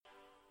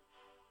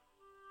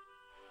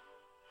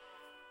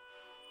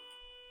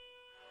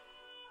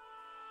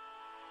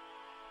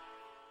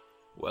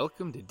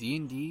Welcome to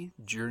D&D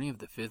Journey of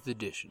the 5th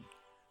Edition.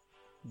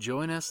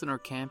 Join us in our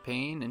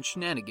campaign and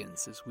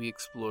shenanigans as we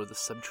explore the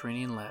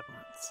subterranean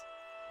labyrinths,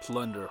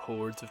 plunder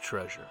hordes of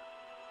treasure,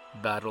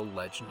 battle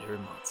legendary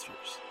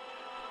monsters.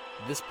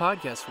 This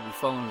podcast will be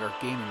following our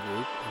gaming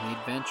group and the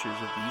adventures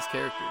of these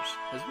characters,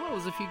 as well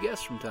as a few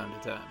guests from time to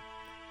time.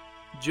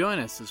 Join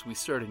us as we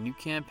start a new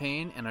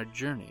campaign and our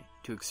journey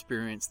to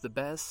experience the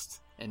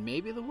best, and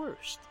maybe the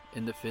worst,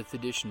 in the 5th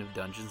edition of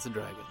Dungeons &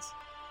 Dragons.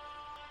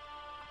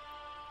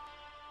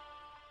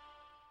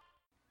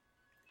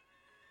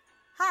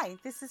 Hi,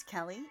 this is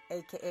Kelly,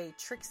 aka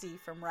Trixie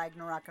from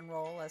Ragnarok and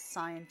Roll, a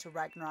Scion to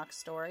Ragnarok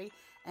story,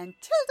 and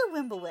Tilda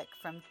Wimblewick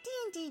from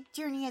D&D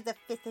Journey of the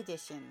 5th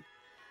Edition.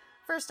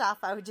 First off,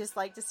 I would just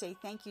like to say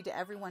thank you to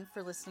everyone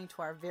for listening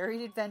to our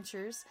varied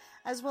adventures,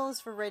 as well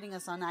as for rating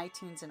us on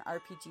iTunes and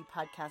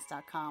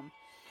RPGpodcast.com.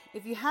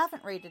 If you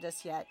haven't rated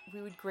us yet,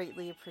 we would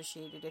greatly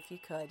appreciate it if you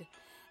could.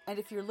 And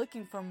if you're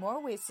looking for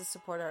more ways to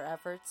support our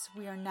efforts,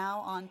 we are now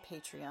on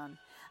Patreon,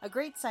 a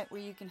great site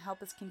where you can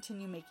help us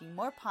continue making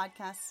more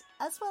podcasts,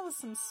 as well as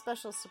some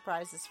special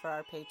surprises for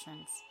our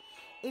patrons.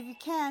 If you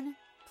can,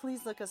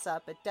 please look us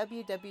up at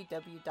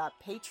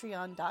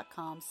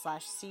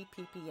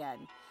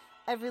www.patreon.com/cppn.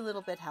 Every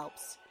little bit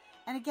helps.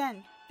 And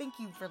again, thank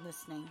you for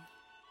listening.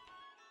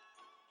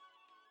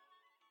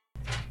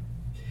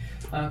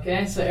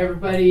 Okay, so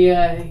everybody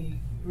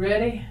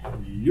ready? Yep.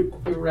 You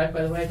were right,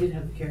 by the way, I did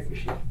have the character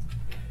sheet.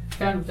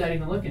 Found it without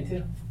even looking,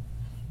 too.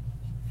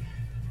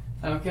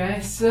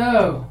 Okay,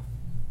 so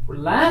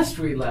last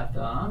we left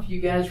off, you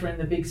guys were in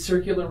the big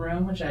circular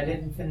room, which I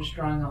didn't finish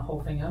drawing the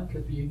whole thing up,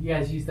 because you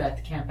guys used that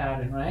to camp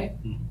out in,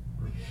 right? Mm-hmm.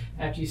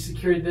 After you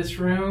secured this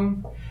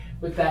room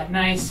with that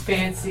nice,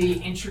 fancy,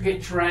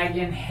 intricate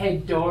dragon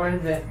head door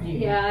that you...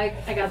 Yeah,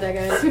 I got that,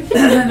 guys.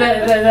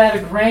 that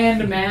a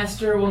Grand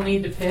Master will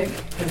need to pick,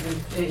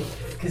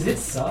 because it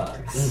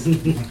sucks.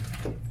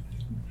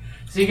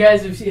 So you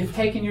guys have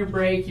taken your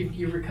break,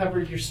 you've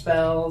recovered your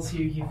spells,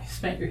 you've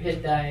spent your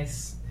hit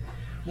dice.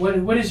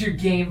 What is your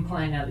game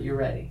plan now that you're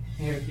ready?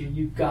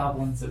 You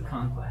goblins of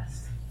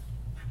conquest.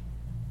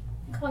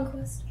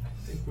 Conquest. I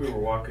think we were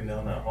walking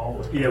down that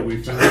hallway. Yeah,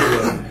 we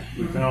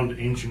found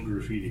ancient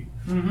graffiti.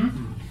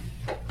 Mm-hmm.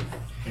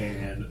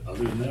 And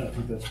other than that, I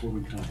think that's where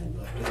we kind of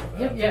left off.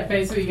 Yep, yeah.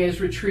 Basically, you guys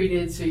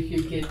retreated so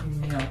you could get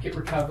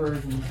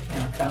recovered and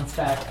bounce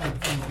back from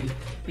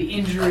the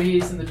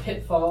injuries and the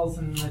pitfalls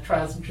and the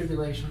trials and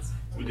tribulations.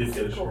 We did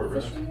get a short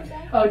rest.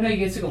 Oh no, you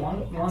guys took a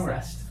long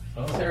rest.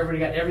 Oh. So everybody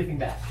got everything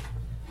back.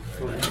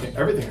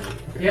 Everything.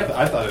 Yep.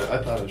 I thought it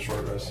was a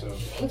short rest. So.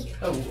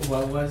 Oh,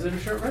 well, was it a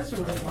short rest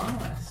or was it a long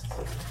rest?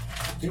 I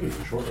think it was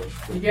a short rest.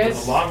 You guys?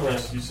 On the long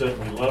rest, you said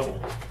we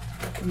leveled.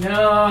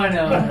 No.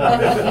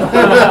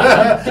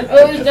 It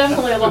was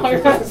definitely a long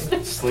rest.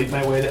 Sleep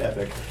my way to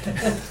epic.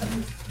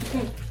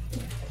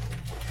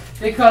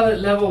 They call it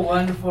level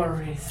 1 for a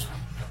reason.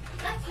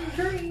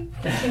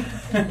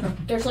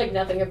 There's like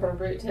nothing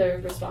appropriate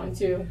to respond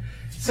to.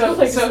 So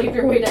sleep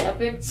your way to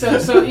epic. So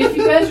if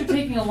you guys are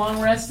taking a long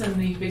rest in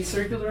the big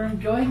circular room,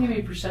 go ahead and give me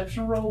a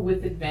perception roll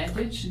with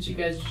advantage, since you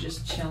guys are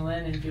just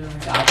chilling and doing the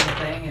goblin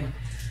thing. And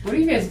what are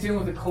you guys doing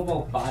with the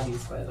kobold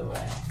bodies, by the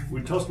way?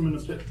 We tossed them in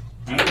the pit.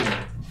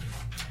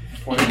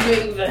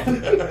 Eating them.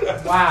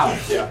 Wow.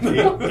 Yeah,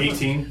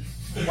 18.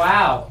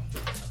 Wow.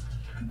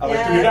 I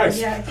like to be nice.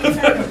 Yeah, he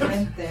kind of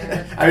went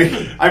there. I mean,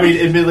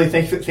 admittedly,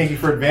 thank you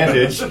for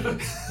advantage.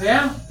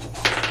 Yeah.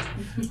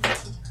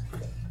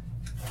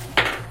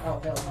 Oh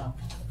hell no.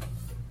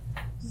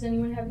 Does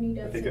anyone have any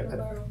dice?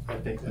 I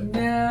think that.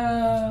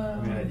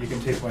 No. I mean, you can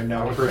take my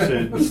now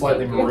cursed,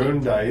 slightly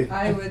maroon die.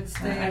 I would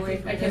stay I away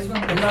can from this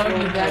one. load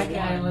you that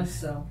guy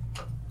list, so.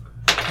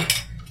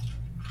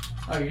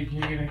 Oh, you're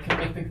gonna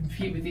make them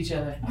compete with each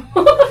other.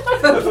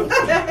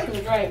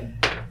 Right.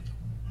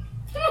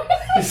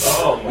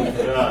 Oh my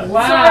god.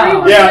 Wow. Sorry,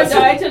 we're gonna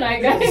die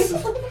tonight, guys.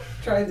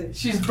 Try this.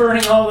 She's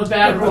burning all the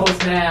bad rolls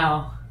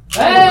now.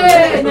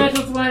 Hey,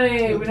 natural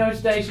 20. We know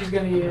which dice she's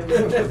gonna use.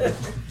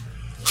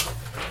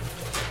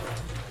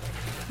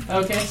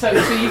 Okay, so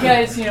you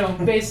guys,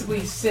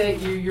 basically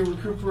sit. You're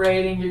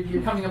recuperating.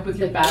 You're coming up with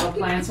your battle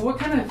plan. So what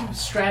kind of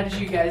strategy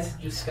are you guys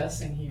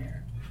discussing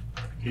here?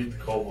 Eat the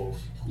kobolds.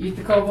 Eat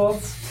the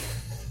kobolds.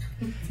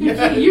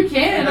 You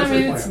can. I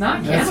mean, it's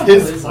not That's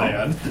cannibalism. his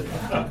plan.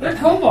 They're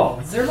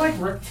kobolds. They're like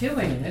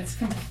reptilian. It's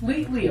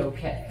completely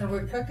okay. Are we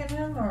cooking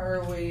them, or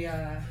are we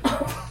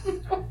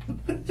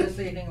just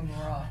eating them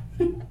raw?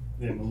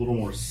 Yeah, I'm a little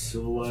more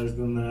civilized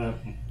than that.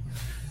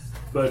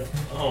 But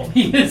Oh.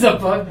 He is a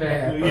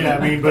bugbear. yeah, I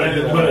mean, I but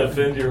didn't want to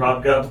offend your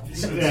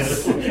hobgoblins.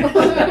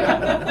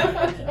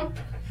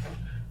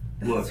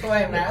 look, That's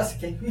why I'm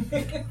asking.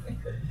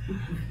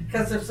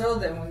 Because if so,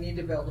 then we need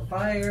to build a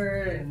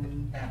fire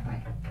and that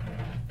way.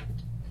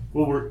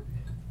 well, we're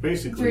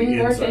basically Drink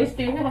more inside.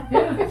 tasty.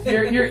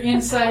 Yeah. You're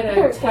inside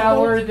a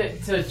tower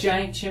that's a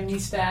giant chimney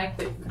stack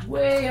that's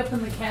way up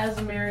in the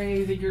chasm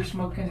area that you're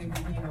smoking,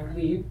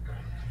 weed.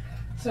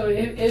 So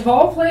if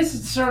all places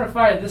to start a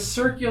fire, this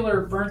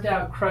circular,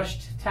 burnt-out,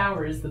 crushed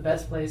tower is the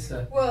best place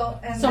to... Well,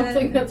 and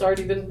Something then, that's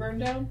already been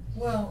burned down.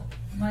 well,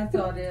 My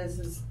thought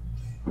is,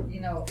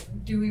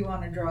 do we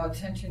want to draw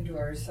attention to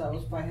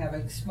ourselves by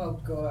having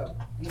smoke go up,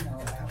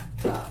 out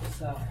top?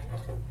 So.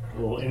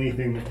 Well,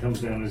 anything that comes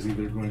down is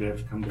either going to have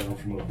to come down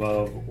from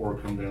above or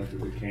come down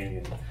through the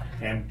canyon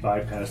and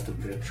bypass the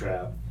pit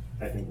trap.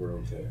 I think we're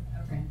okay.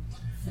 Okay.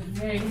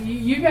 Yeah,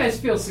 you guys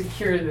feel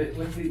secure that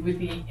with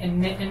the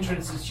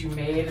entrances you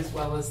made, as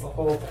well as the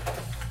whole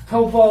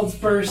kobolds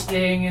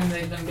bursting and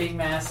them being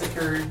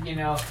massacred,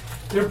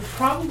 they're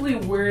probably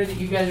aware that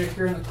you guys are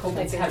here and the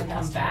kobolds haven't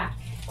come back.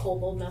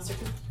 Kobold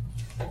massacre.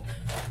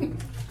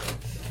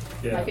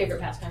 Yeah. My favorite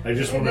pastime. I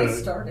just want to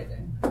started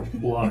it.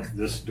 block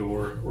this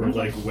door or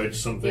like wedge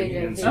something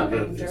in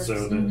Yeah,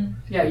 so that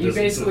Yeah, it you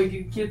doesn't- basically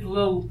get the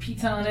little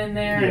piton in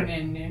there Yeah.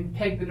 and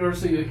peg the door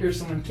so you'll hear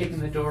someone kicking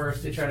the door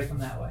if they try to come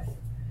that way.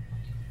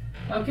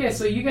 Okay,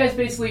 so you guys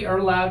basically are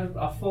allowed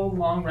a full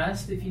long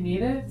rest if you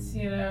need it.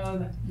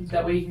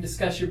 That way you can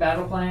discuss your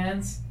battle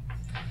plans.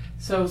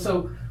 So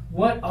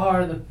what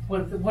are the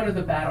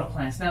battle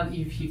plans now that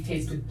you've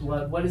tasted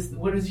blood? What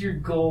is your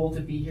goal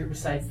to be here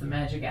besides the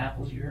magic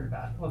apples you heard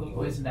about, or the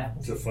poisoned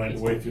apples? to find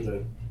a way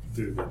through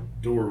the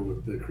door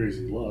with the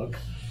crazy luck.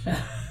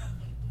 The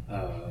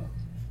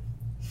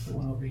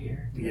one over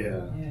here.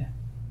 Yeah. Yeah.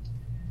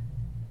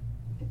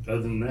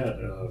 Other than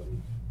that,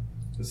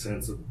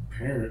 since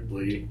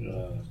apparently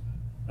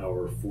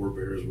our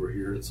forebears were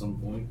here at some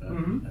point,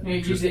 I'm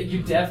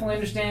You definitely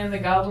understand the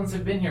goblins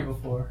have been here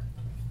before.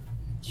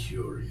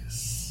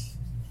 curious.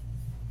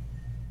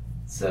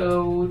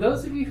 So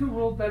those of you who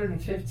rolled better than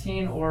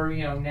 15 or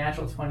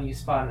natural 20, you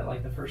spotted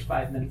like the first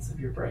 5 minutes of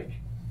your break.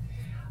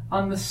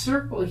 On the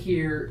circle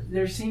here,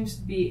 there seems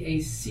to be a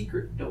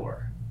secret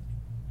door.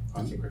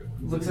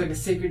 Looks like a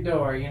secret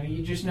door.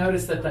 You just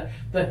notice that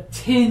the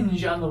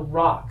tinge on the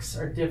rocks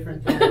are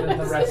different than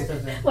the rest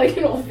of them. Like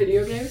in old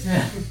video games.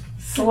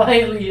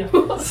 slightly off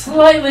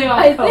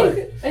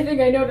color. I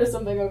think I noticed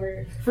something over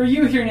here. For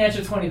you here,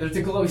 natural 20, there's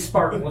a glowy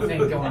sparkle thing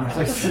going on.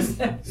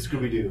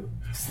 Scooby-Doo.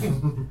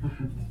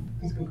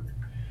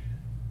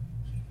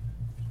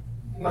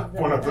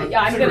 One of the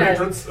Yeah, I'm secret gonna-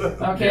 entrance.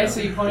 Okay, so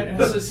you point.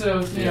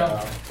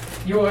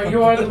 You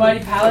are the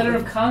mighty paladin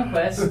of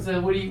conquest. So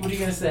what are you going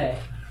to say?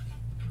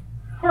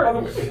 I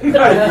believe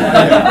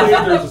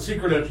there's a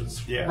secret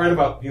entrance right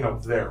about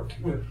there.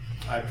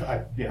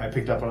 I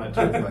picked up on it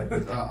too.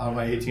 But, on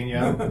my 18,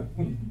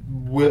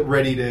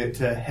 ready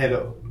to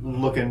head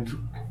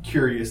looking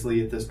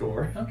curiously at this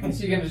door. Okay,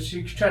 so you're going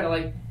to try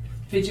to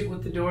fidget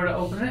with the door to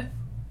open it.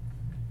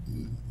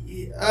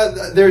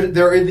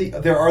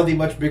 There are the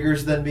much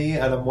biggers than me,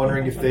 and I'm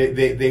wondering if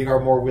they are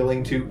more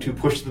willing to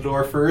push the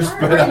door first.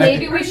 But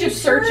Maybe we should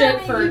search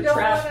it for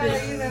traps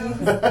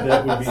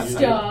That would be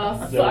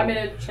stuff. that- I'm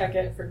gonna check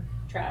it for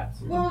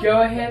traps.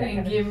 Go ahead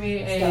and give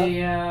me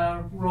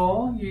a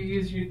roll. You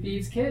use your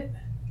thieves kit,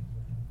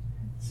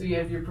 so you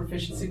have your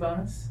proficiency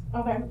bonus.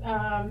 Okay.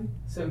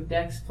 So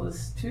Dex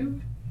plus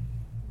 2.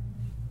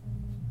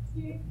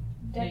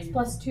 Dex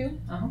plus 2.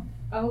 Uh-huh.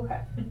 Oh,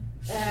 okay.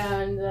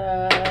 And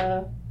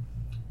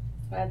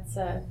that's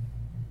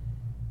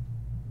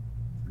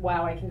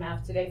wow, I can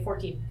math today.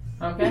 14.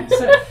 Okay,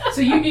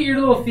 so you get your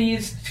little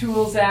thieves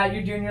tools out.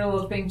 You're doing your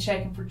little thing,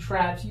 checking for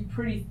traps. You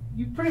pretty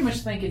much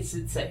think it's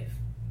safe.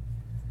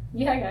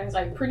 Yeah, guys,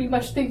 I pretty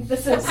much think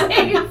this is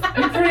safe. You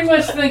pretty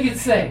much think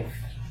it's safe.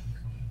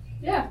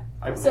 Yeah.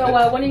 So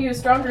one of you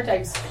stronger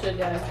types should take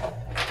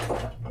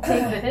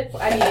the hit.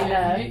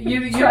 I mean,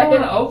 You try don't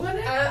want it. to open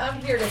it?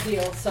 I'm here to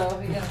heal, so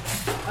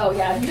Oh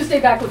yeah, you stay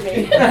back with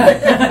me.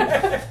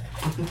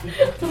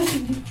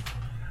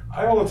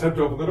 I will attempt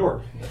to open the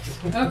door.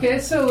 Okay,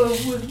 so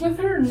with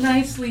her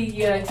nicely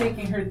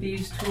taking her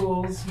thieves'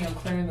 tools,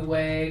 clearing the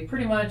way,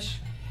 pretty much,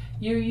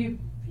 you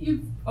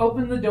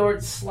open the door.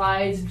 It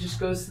slides and just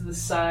goes to the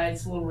side.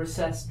 It's a little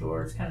recessed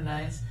door. It's kind of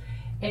nice,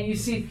 and you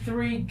see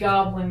 3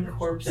 goblin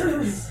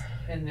corpses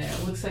in there.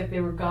 It looks like they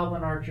were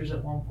goblin archers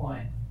at one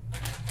point.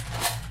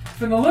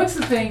 From the looks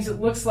of things, it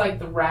looks like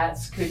the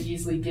rats could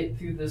easily get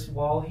through this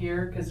wall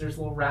here because there's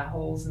little rat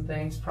holes and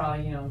things.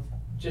 Probably,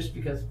 just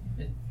because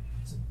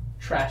it's a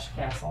trash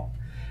castle.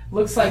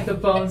 Looks like the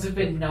bones have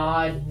been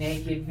gnawed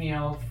naked,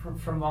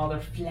 from all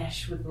their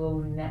flesh with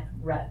little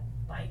rat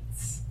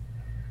bites.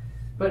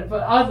 But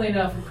oddly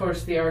enough, of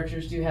course, the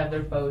archers do have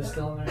their bows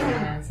still in their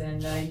hands,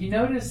 and you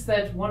notice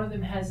that one of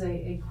them has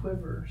a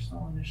quiver still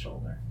on his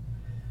shoulder.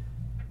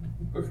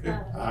 Okay.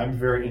 I'm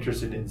very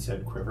interested in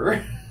said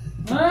quiver.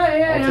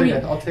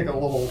 Yeah, I'll take a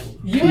little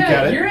peek at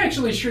yeah, it. you're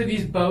actually sure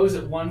these bows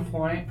at one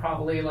point,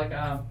 probably like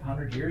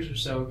 100 years or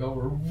so ago,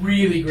 were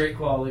really great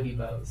quality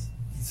bows.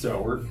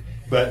 So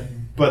but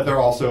they're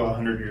also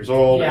 100 years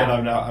old, Yeah.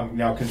 and I'm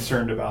now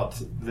concerned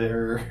about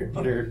their.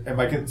 Am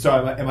I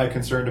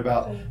concerned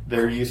about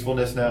their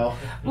usefulness now?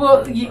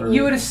 Well,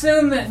 you would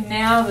assume that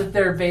now that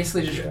they're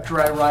basically just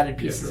dry rotted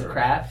pieces of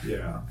crap.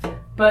 Yeah.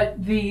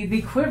 But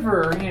the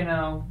quiver,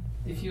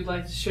 if you'd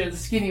like to share the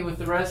skinny with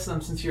the rest of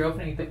them since you're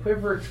opening it, the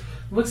quiver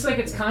looks like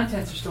its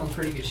contents are still in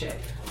pretty good shape.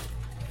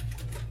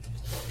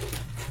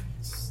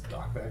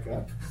 Stock back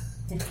up.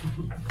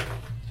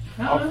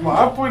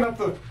 I'll point out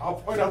the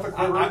quiver.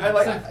 I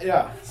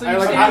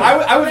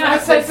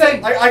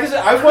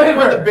was waiting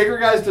for the bigger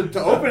guys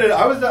to open it.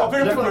 I was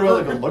definitely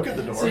really going to look at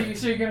the door. So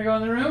you're going to go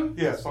in the room?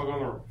 Yes, I'll go in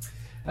the room.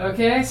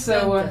 Okay,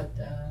 so...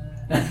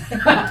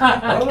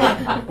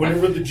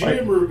 Whenever the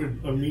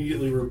GM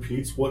immediately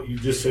repeats what you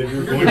just said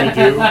you're going to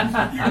do.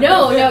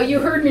 No, you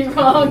heard me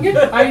wrong.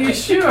 Are you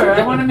sure?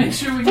 I want to make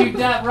sure when you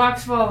die,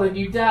 rocks fall and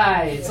you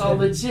die, it's all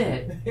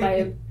legit.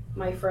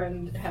 My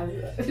friend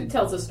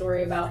tells a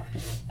story about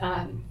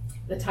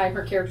the time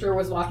her character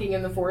was walking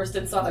in the forest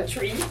and saw a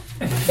tree.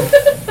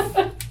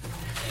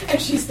 And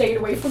she stayed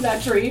away from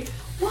that tree.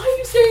 Why are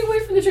you staying away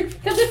from the tree?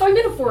 Because if I'm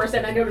in a forest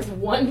and I notice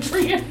one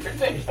tree in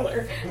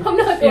particular, I'm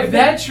not going If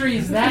that tree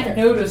is that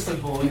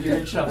noticeable, you're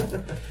in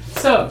trouble.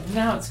 So,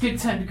 now it's a good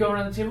time to go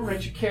around the table,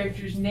 write your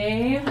character's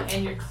name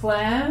and your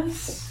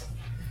class,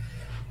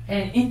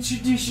 and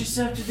introduce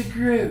yourself to the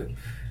group.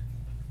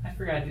 I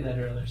forgot to do that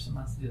earlier, so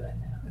let's do that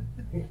now.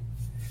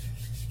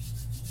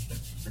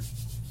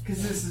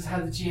 Because this is how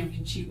the GM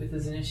can cheat with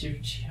his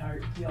initiative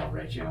chart. You all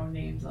write your own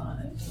names on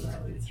it, so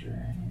that way it's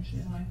right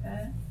here, like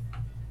that.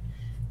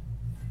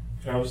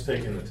 I was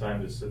taking the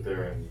time to sit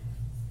there in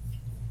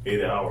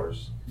 8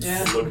 hours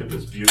Yeah. to look at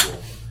this bugle.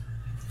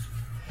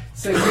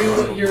 So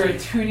you're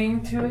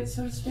attuning to it,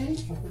 so to speak?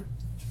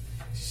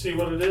 See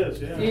what it is,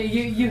 yeah.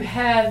 You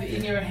have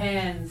in your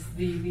hands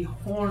the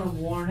Horn of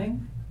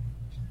Warning.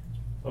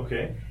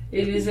 Okay.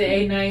 It is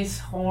a nice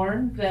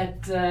horn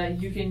that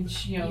you can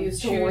Use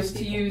to warn choose to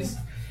people. use.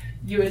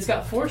 It's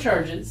got 4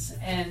 charges,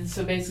 and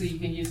so basically you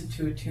can use it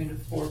to attune to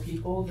 4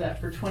 people. That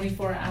for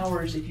 24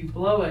 hours, if you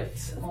blow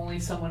it, only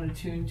someone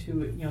attuned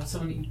to it,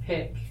 someone that you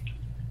pick,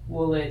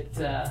 will it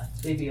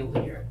they be able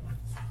to hear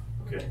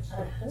it. Okay.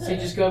 So you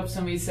just go up to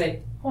somebody and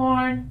say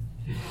horn,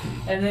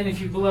 and then if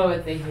you blow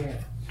it, they hear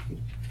it.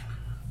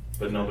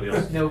 But nobody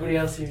else. Nobody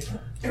else hears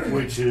it.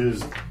 Which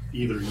is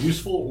either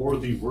useful or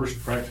the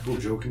worst practical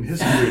joke in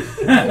history.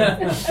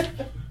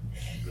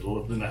 Middle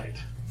of the night.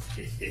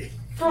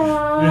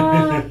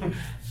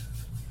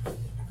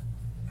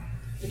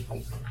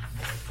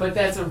 But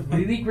that's a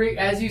really great.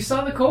 As you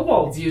saw the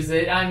kobolds use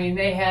it, I mean,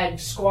 they had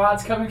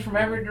squads coming from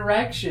every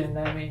direction.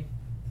 I mean,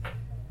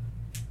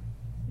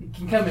 it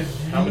can come in.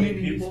 How many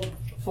people?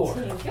 4.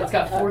 It's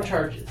got 4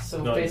 charges,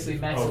 so No, basically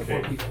max of 4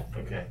 okay. people.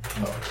 Okay.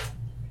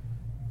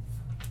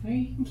 Maybe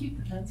you can keep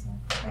the pencil.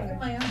 I got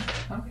my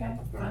own. Okay,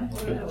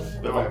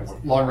 fine.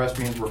 Long rest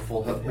means we're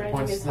full hit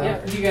points.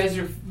 Yeah, you guys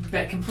are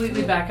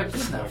completely back up to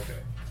snuff. Okay.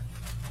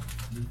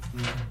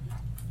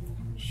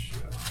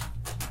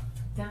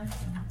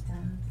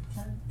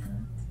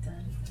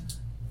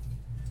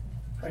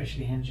 Probably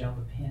should hand you all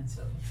the pants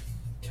so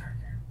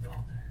darker,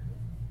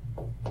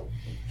 bolder.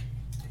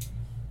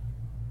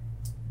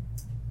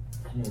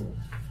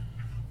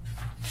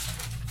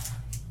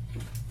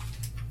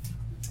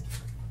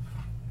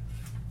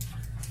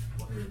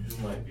 Wonder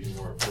who might be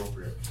more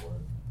appropriate for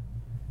it.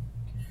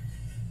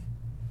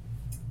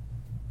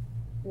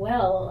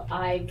 Well,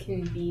 I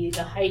can be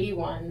the Heidi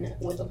one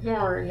with a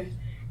horn,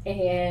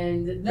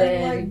 and Nothing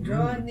then like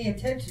drawing the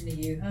attention to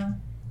you, huh?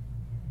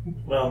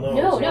 Well, no.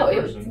 No, it's no, one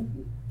it-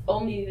 person.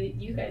 only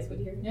you guys would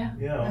hear. Yeah.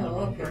 Yeah, only Oh,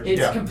 one okay. person.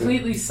 It's Yeah.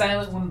 completely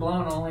silent when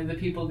blown. Only the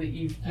people that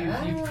you've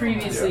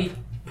previously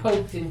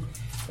poked and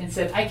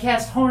said, "I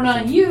cast horn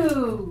on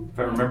you." If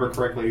I remember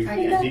correctly,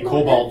 I the got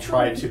kobold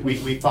tried to.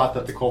 We thought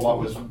that the kobold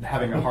was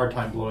having a hard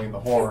time blowing the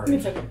horn.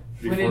 It's okay.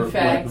 When before- in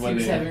fact when he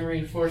was they- having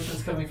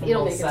reinforcements coming from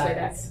It'll both make its way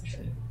back. sides.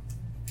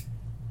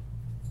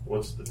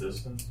 What's the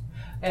distance?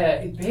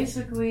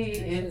 Basically,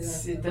 it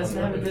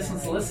doesn't have a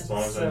distance listed. As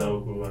long as I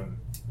know who I'm.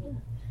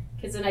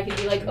 Because then I could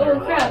be like, oh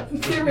crap,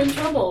 they're in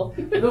trouble.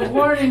 The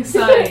warning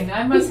sign.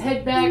 I must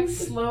head back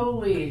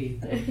slowly.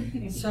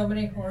 So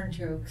many horn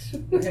jokes.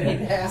 It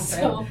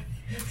happened.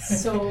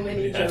 so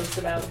many Yeah. jokes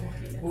about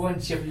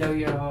Once you blow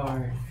your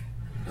horn.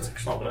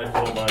 When I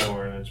blow my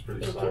horn, it's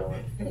pretty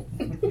silent.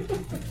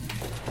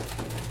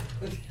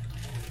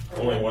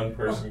 Only one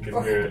person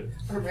can hear it.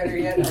 Or better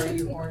yet, are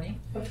you horny?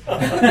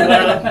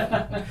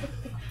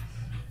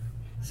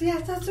 See,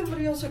 I thought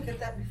somebody else would get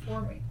that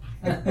before me.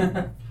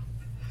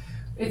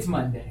 It's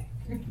Monday.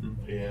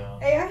 Yeah.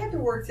 Hey, I had to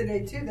work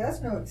today too.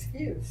 That's no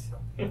excuse.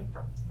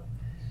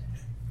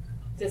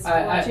 Does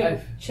I- watching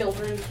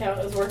children count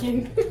as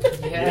working?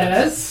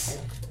 Yes.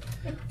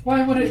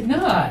 Why would it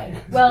not?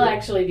 Well,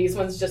 actually, these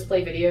ones just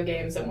play video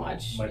games and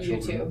watch My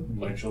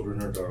YouTube.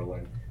 children are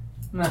darling.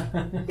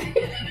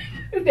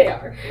 They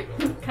are.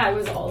 Kai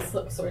was all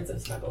sorts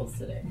of snuggles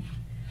today.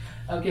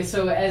 Okay,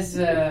 so as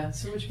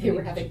so which They were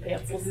page? having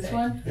pencils Is this today.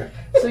 one?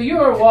 So you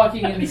are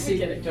walking in the I'm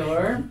secret kidding.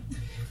 door.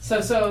 So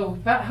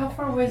about how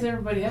far away is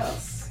everybody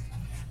else?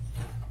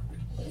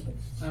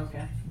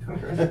 Okay.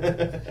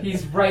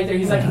 He's right there.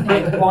 He's like,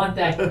 I want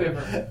that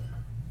quiver.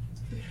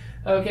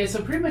 Okay,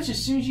 so pretty much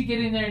as soon as you get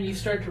in there and you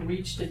start to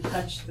reach to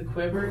touch the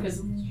quiver,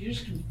 because you're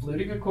just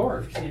looting a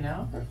corpse, Go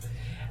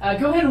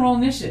ahead and roll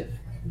initiative.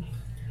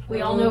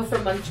 We all know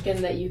from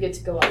Munchkin that you get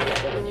to go up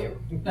level when you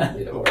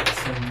do the works.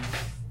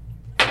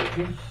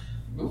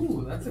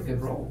 Ooh, that's a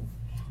good roll.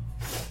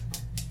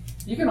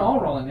 You can all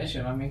roll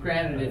initiative. I mean,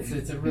 granted,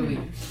 it's a really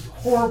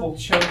horrible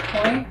choke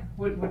point.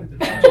 What did the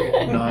badger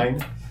get?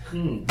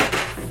 9.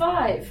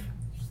 5.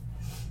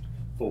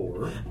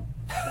 4.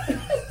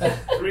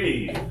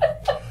 3.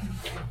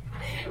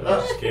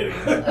 Just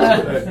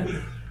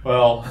kidding.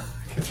 Well,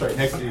 it's right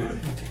next to you.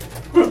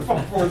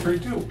 4, 3,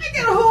 2. I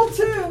got a hole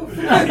too.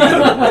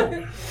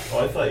 Oh,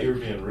 I thought you were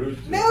being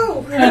rude.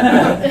 No.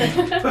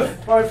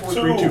 5, 4,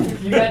 3, 2.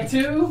 You got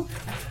 2?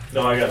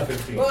 No, I got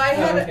 15. Well, I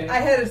had Okay. I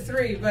had a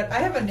 3, but I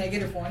have a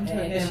 -1 to And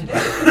initiative.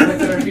 what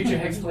did our future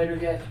Hexblader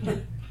get?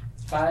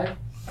 5?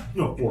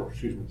 No, 4.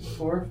 Excuse me.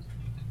 4?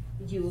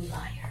 You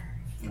liar.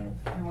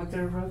 And what did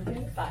our rogue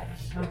get? 5.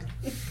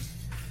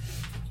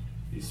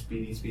 You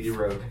speedy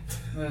rogue.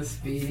 The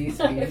speedy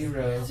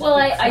rogue. Well,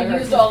 I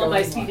used all of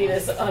my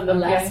speediness on the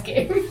last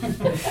game.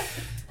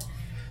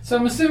 So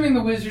I'm assuming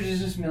the wizard is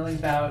just milling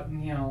about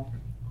and,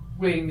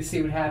 waiting to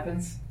see what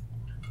happens?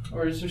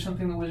 Or is there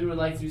something the wizard would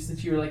like to do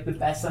since you were like the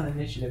best on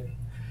initiative?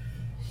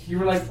 You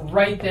were like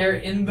right there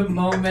in the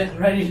moment,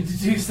 ready to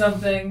do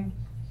something.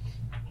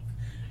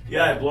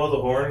 Yeah, I blow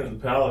the horn and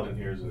the paladin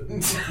hears it.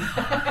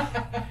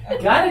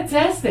 Gotta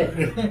test it.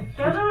 It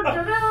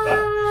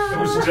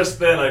was just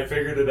then I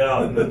figured it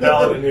out, and the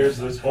paladin hears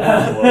this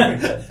horn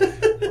blowing.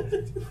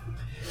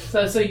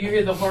 So you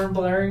hear the horn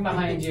blaring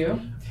behind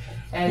you.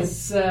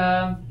 As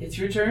it's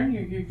your turn,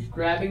 you're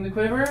grabbing the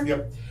quiver.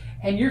 Yep.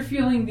 And you're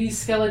feeling these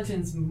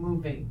skeletons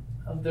moving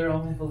of their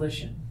own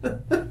volition.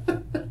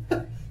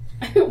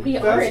 We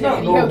are That's in a not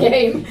video normal.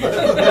 game.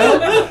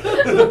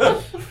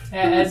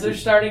 As they're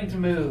starting to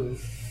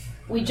move.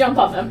 We jump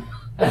on them.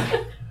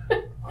 I'm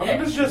going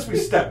to suggest we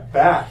step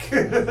back.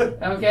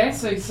 Okay,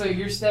 so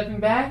you're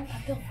stepping back.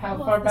 How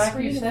far back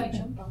are you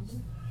stepping?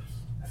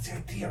 That's the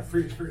idea.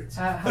 Free experience.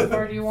 How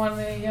far do you want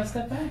to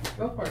step back?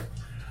 Go for it.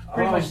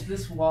 Pretty much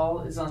this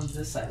wall is on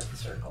this side of the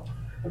circle.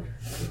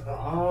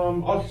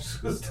 I'll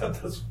just step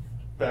this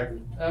back.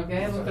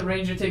 Okay, let the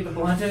ranger take the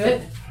blunt of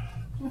it.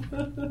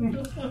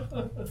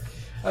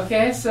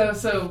 Okay, so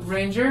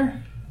ranger,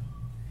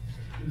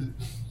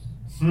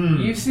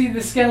 you see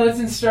the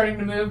skeletons starting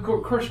to move.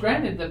 Of course,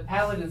 granted, the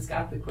paladin's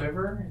got the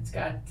quiver. It's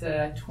got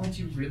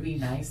 20 really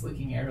nice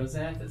looking arrows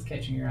in it that's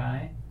catching your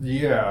eye.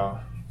 Yeah.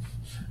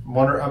 I'm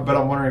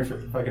wondering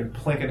if I can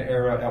plink an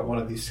arrow at one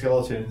of these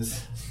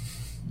skeletons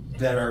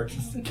that are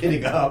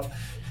getting up.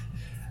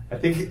 I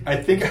think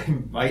I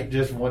might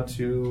just want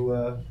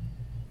to.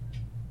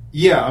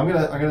 I'm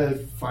gonna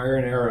fire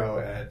an arrow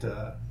at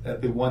the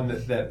one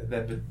that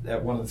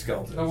at one of the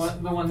skeletons. The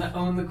one that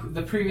owned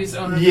the previous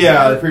owner.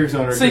 Yeah, the previous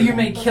owner. So you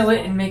may kill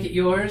it and make it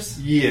yours.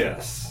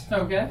 Yes.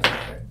 Okay.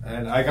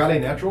 And I got a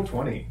natural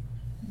 20.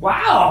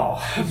 Wow!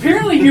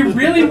 Apparently you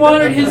really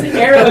wanted his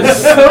arrow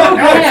so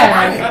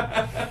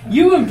bad.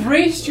 You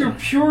embraced your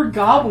pure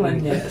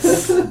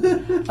goblinness of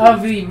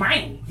the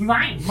mine.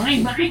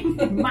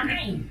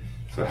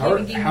 So how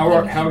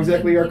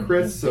exactly are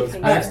crits? So it's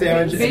max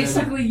damage.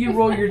 Basically, you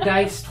roll your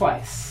dice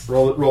twice.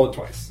 Roll it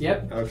twice.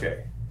 Yep.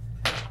 Okay.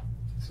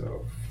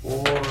 So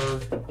 4,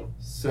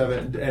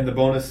 7, and the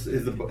bonus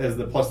is the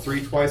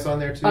 +3 twice on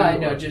there too.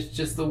 No,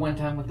 just the one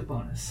time with the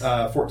bonus.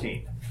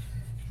 14.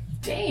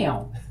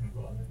 Damn.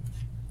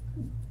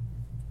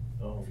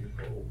 Oh, you're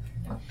cold.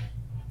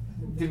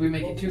 Did we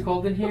make it too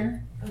cold in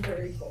here? I'm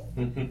very cold.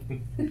 I It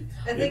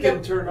think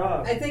didn't turn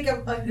on. I think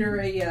I'm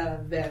under a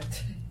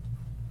vent.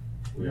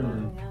 We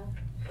are.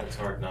 It's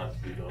hard not to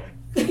be though.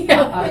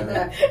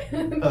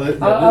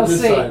 I'll This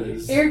say, side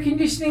is- air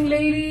conditioning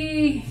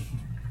lady,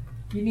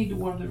 you need to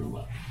warm the room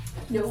up.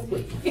 No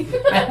way.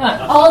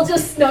 I'll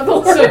just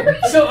snuggle her.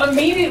 So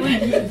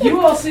immediately,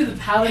 you all see the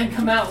paladin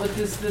come out with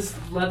this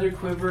leather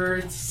quiver.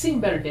 It's seen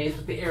better days,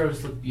 but the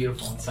arrows look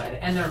beautiful inside it.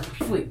 And they're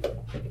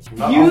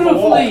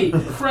beautifully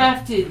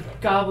crafted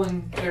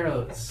goblin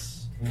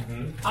arrows.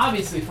 Mm-hmm.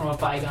 Obviously from a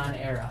bygone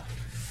era.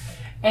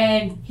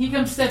 And he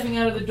comes stepping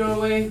out of the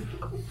doorway.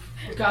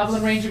 The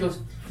goblin ranger goes,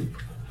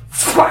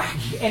 whack,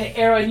 and an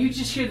arrow, and you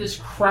just hear this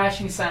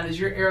crashing sound as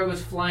your arrow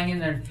goes flying in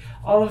there. And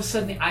all of a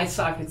sudden, the eye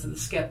sockets of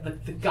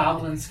the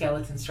goblin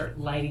skeletons start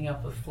lighting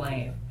up with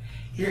flame.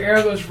 Your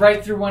arrow goes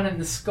right through one, and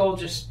the skull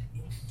just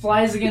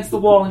flies against the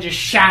wall and just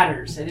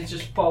shatters, and it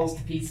just falls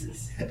to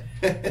pieces.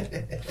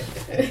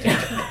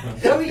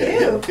 Go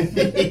you.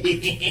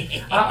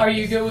 Are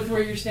you good with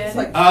where you're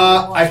standing?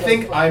 I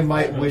think I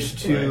might wish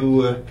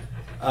to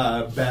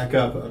back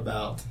up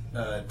about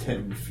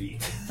 10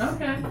 feet.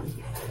 Okay.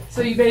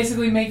 So you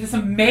basically make this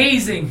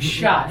amazing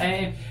shot,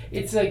 and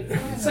it's like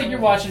you're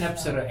watching an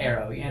episode of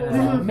Arrow. You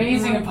know,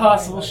 amazing,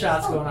 impossible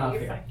shots going off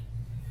here.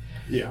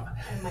 Yeah.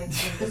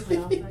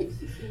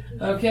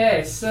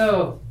 Okay,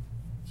 so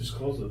Just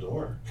close the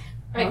door.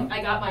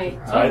 I got my.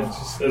 It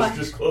just says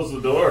just close the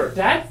door.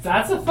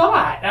 that's a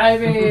thought. I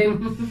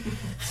mean,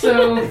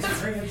 so it's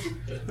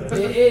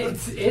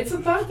a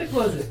thought to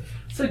close it.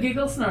 So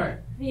giggle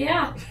snort.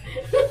 Yeah.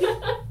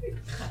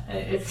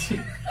 It's,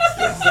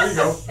 There you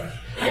go.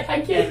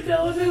 I can't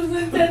tell if it was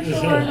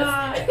intentional or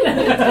not.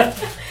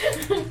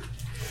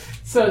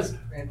 So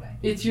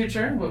it's your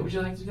turn. What would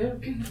you like to do?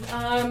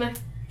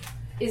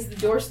 Is the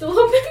door still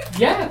open?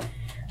 Yeah.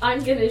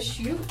 I'm gonna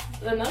shoot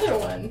another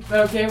one.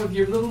 Okay, with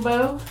your little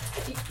bow.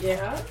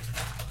 Yeah.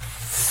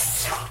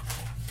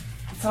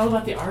 It's all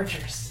about the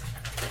archers.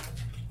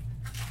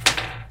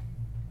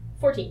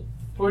 14.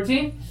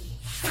 14.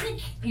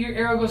 Your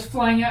arrow goes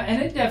flying out,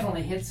 and it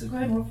definitely hits. So go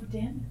ahead and roll for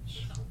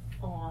damage.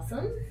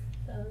 Awesome.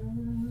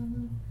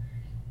 Can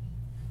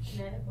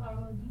I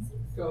borrow a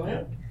D6? Go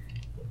ahead.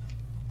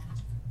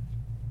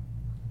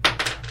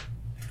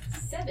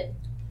 7.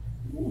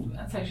 Ooh,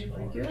 that's actually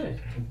pretty good.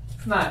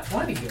 It's not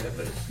plenty good,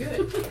 but it's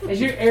good.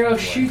 As your arrow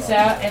shoots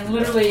out and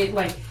literally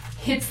like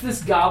hits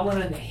this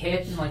goblin in the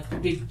hip, and like a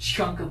big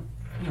chunk of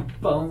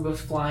bone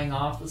goes flying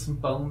off with some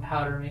bone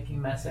powder making a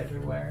mess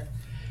everywhere.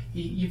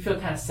 You feel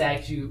kind of sad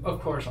because you,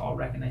 of course, all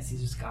recognize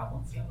these as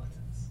goblin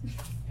skeletons.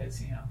 Because,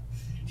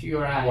 to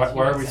your eyes.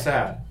 Why are we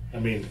sad? I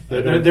mean,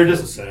 They're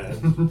just sad.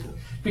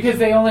 Because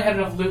they only had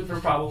enough loot for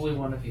probably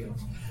one of you.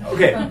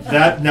 Okay,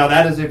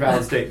 that is a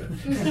valid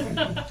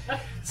statement.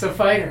 So,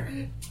 fighter.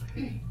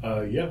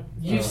 Yeah.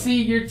 You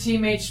see your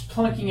teammates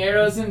plunking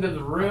arrows into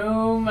the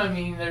room. I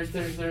mean, there's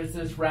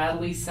this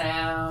rattly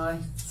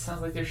sound. It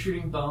sounds like they're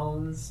shooting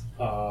bones.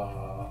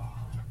 I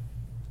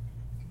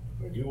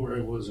knew where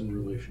I was in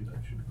relation. I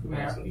should have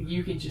Now, that.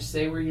 you can just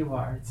say where you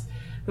are. It's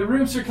the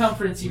room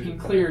circumference you can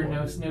clear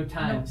no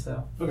time.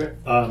 So Okay.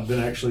 Then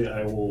actually,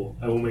 I will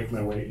make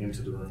my way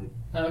into the room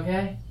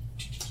okay,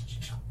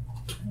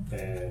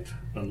 and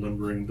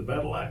unlimbering the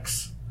battle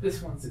axe.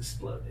 this one's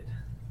exploded.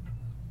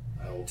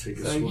 I will take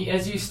a So swing.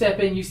 as you step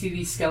in, you see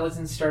these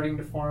skeletons starting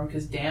to form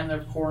because damn,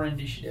 they're poor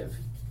initiative.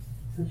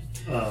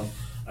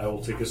 I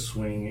will take a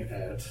swing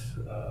at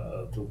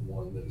the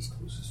one that is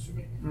closest to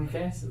me.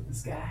 Okay, so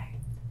this guy.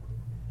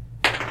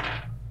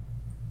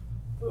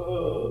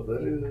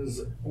 That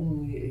is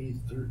only a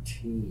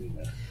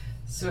 13.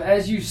 So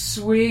as you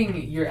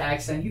swing your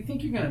axe down, you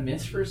think you're going to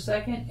miss for a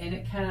second, and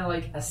it kind of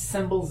like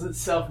assembles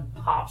itself and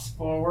pops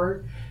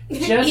forward.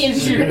 Just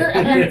as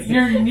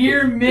your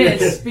near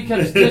miss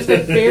becomes just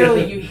a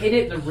barely, you hit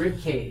it in the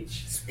rib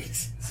cage.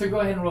 So go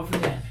ahead and roll for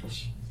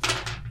damage.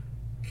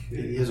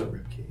 It is a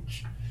rib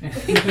cage.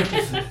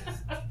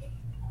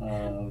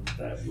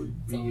 That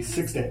would be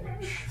 6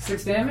 damage.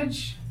 6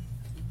 damage.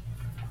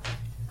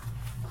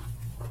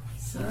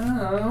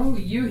 So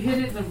you hit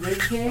it in the rib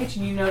cage,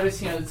 and you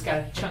notice, it's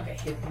got a chunk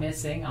of hip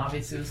missing.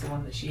 Obviously, it was the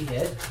one that she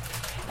hit,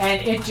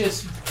 and it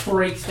just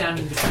breaks down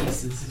into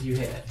pieces as you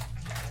hit it.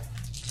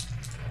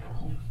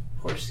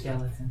 Poor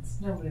skeletons.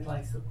 Nobody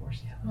likes the poor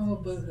skeletons. Oh,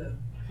 boo-hoo.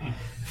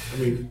 I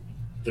mean,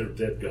 they're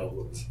dead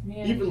goblins.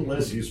 Yeah. Even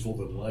less useful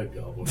than live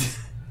goblins.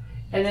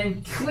 And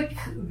then click,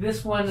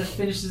 this one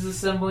finishes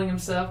assembling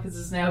himself because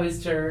it's now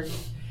his turn.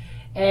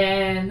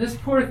 And this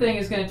poor thing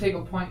is going to take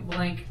a point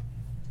blank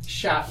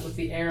shot with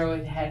the arrow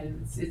it had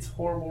in its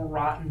horrible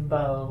rotten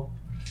bow.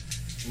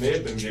 May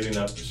have been getting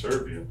up to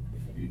serve you.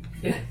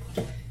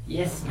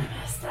 Yes, my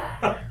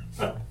master.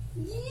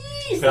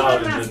 Yes, my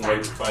Paladin master. didn't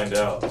wait to find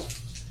out.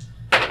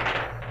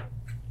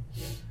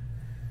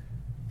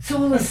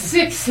 So the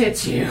 6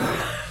 hits you.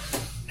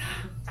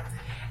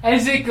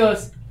 As it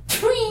goes,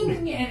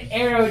 twing, an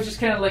arrow just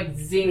kind of like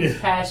zings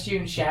past you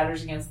and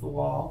shatters against the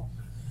wall.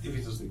 If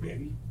he's asleep,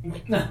 baby.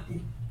 No,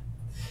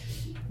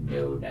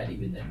 not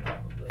even then,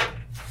 probably.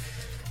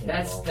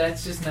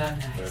 That's just not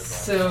nice.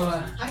 So,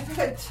 I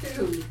got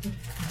 2.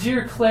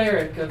 dear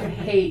cleric of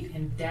hate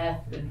and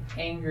death and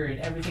anger and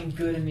everything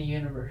good in the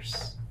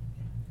universe,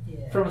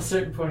 Yeah. from a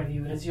certain point of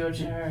view, it is your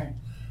turn.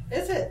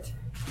 Is it?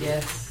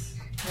 Yes.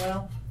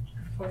 Well,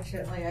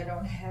 fortunately, I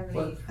don't have any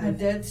What?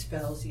 undead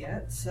spells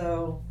yet,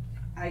 so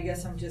I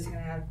guess I'm just gonna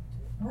have.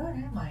 What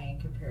am I in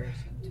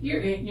comparison to?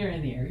 You're in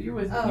the area. You're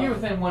Oh.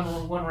 within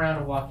one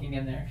round of walking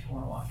in there if you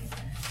want to walk in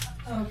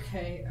there.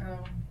 Okay.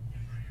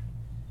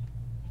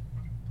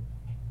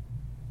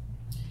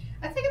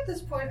 I think at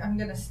this point I'm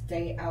gonna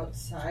stay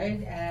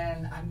outside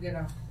and I'm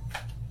gonna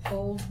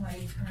hold my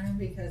turn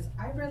because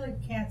I really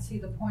can't see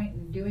the point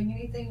in doing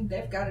anything.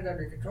 They've got it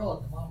under control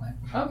at the moment.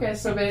 Okay,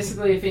 so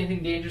basically, if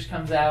anything dangerous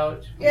comes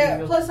out, Yeah.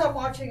 you'll- Plus, I'm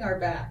watching our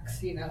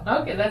backs.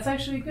 Okay, that's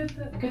actually a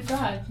good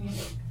thought.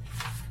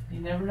 You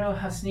never know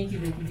how sneaky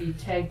they can be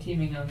tag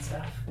teaming on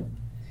stuff.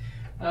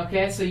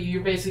 Okay, so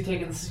you're basically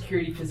taking the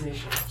security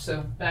position.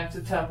 So back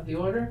to the top of the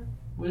order.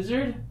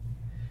 Wizard,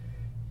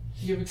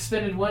 you've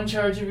expended 1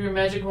 charge of your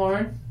magic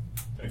horn.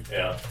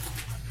 Yeah.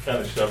 Kind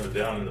of shove it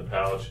down in the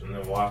pouch and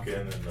then walk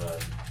in and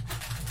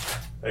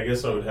I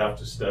guess I would have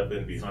to step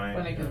in behind.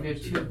 Funny because we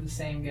have 2 of the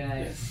same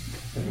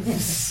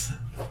guys.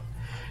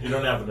 You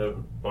don't have enough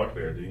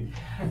bugbear, do you?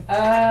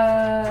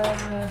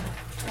 I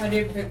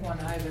didn't pick one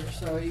either,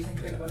 so you can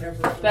pick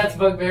whatever. That's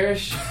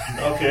bugbearish.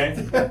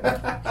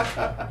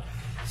 Okay.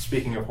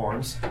 Speaking of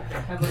horns,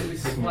 How about we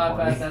swap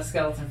out that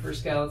skeleton for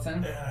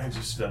skeleton? Yeah, I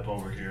just step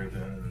over here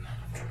then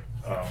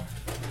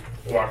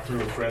and walk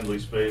through a friendly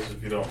space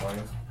if you don't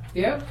mind.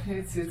 Yep,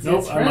 it's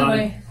Nope, I'm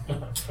friendly.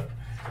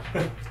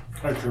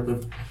 I trip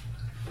it.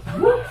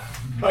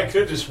 I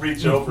could just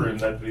reach over and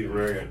that'd be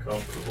very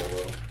uncomfortable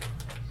though.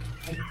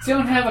 I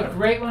don't have a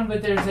great one,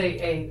 but there's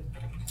a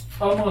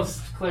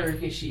almost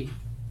cleric-ishy.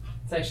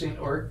 It's actually an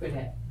orc, but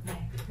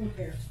Who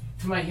cares?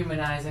 To my human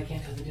eyes, I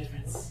can't tell the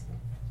difference.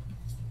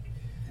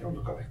 They don't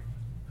look alike.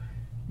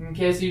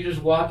 Okay, so you're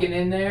just walking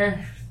in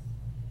there.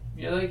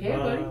 You're like, hey,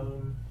 buddy.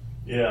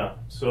 Yeah,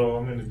 so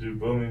I'm going to do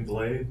Booming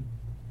Blade.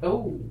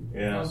 Oh.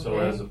 Yeah, so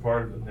okay. as a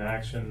part of an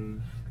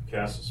action,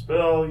 cast a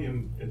spell,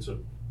 it's a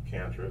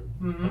cantrip.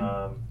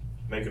 Mhm.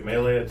 Make a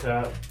melee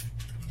attack.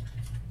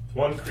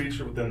 One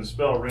creature within the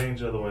spell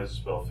range, otherwise the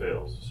spell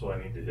fails, so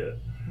I need to hit.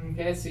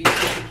 Okay, so you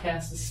get to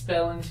cast a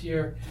spell into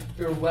your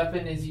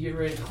weapon as you get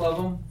ready to club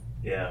him.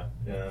 Yeah,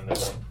 and I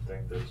don't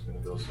think that's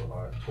going to go so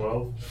hard.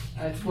 12?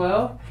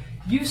 12.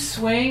 You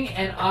swing,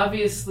 and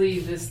obviously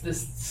this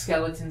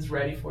skeleton's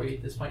ready for you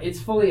at this point. It's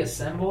fully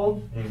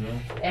assembled,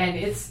 and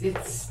it's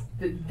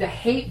the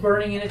hate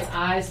burning in its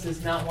eyes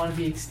does not want to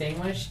be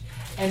extinguished,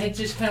 and it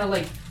just kind of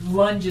like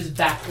lunges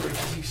backwards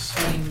as you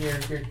swing your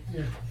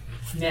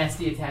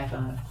nasty attack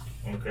on it.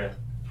 Okay.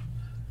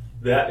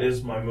 That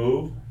is my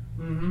move.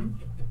 Mm-hmm.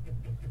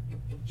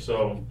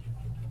 So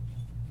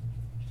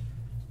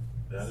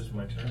that is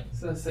my turn.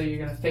 So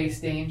you're gonna face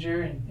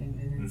danger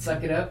and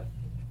suck it up.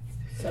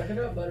 Suck it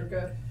up,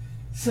 Buttercup.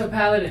 So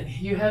Paladin,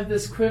 you have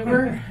this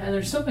quiver, and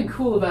there's something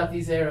cool about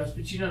these arrows,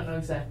 but you don't know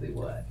exactly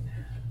what.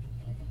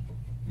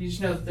 You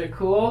just know that they're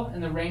cool,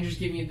 and the Ranger's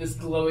giving you this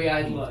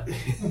glowy-eyed look.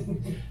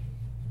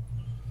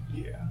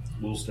 Yeah,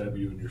 we'll stab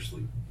you in your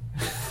sleep.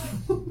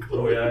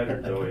 Doey-eyed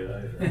or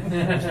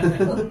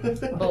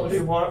doey-eyed? What do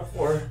you want it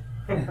for?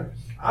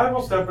 I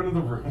will step into the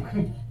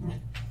room.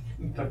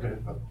 Okay.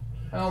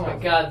 Oh my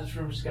god, this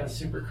room just got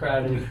super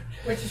crowded.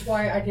 Which is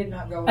why I did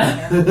not go in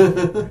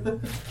there.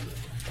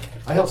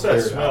 I help What's that clear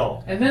it out.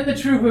 smell? And then the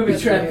true booby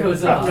trap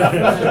goes off.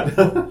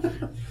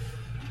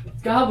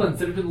 Goblins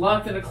that have been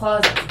locked in a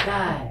closet to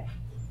die.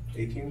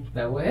 18.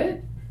 That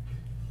it?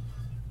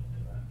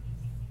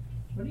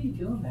 What are you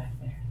doing back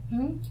there?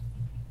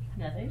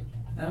 Nothing.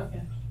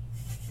 Okay.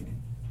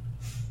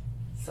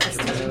 This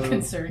doesn't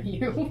concern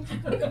you.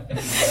 I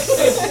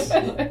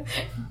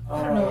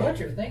don't know what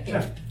you're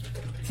thinking.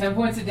 10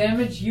 points of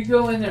damage. You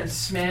go in there and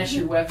smash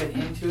your weapon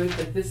into it,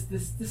 but this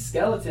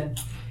skeleton,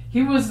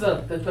 he was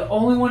the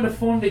only one to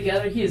form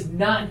together. He is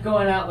not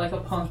going out like a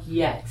punk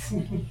yet.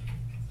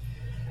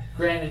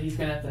 Granted, he's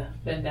going to have to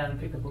bend down and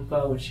pick up a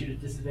bow and shoot at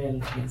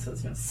disadvantage again, so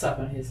it's going to suck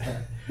on his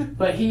head.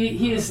 But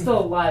he is still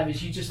alive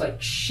as you just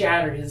like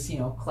shatter his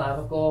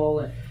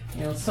clavicle,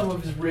 and some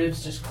of his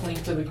ribs just cling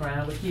to the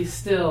ground, but he's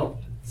still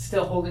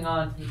holding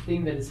on to the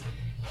thing that is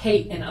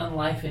hate and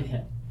unlife in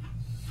him.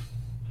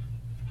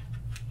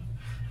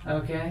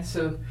 Okay,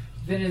 so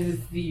then it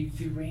is the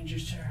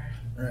Ranger's turn.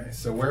 Right,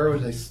 so where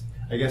would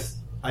I guess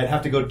I'd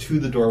have to go to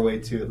the doorway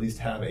to at least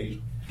have a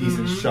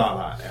decent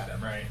shot at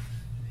him, right?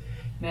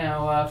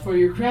 Now, for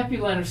your crappy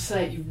line of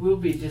sight, you will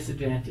be at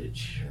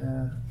disadvantage.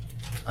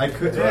 I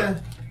could,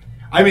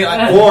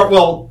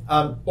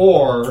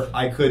 or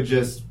I could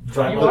just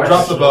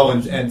drop the bow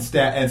and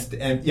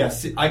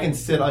I can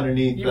sit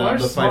underneath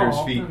the fighter's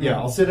feet. Yeah,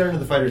 I'll sit under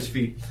the fighter's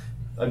feet,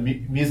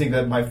 musing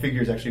that my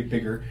figure is actually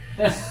bigger.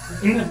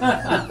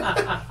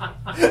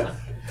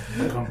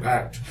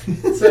 Compact.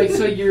 So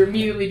you're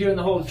immediately doing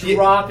the whole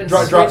drop and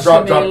switch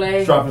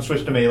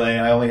to melee.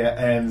 I only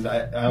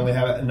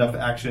have enough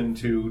action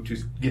to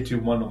get to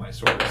one of my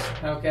swords.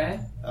 Okay.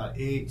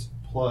 8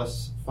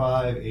 plus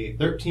 5, 8,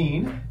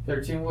 13.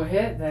 13 will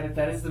hit.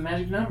 That is the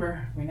magic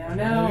number. We now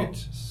know.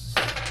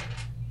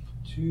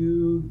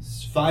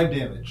 5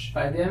 damage.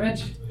 5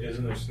 damage.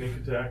 Isn't there sneak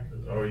attack?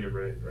 Oh, you're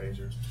right,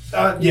 Ranger.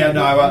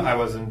 I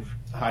wasn't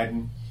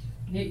hiding.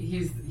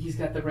 He's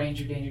got the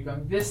Ranger danger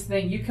going. This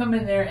thing, you come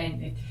in there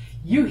and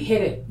you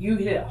hit it. You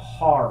hit it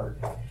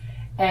hard.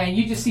 And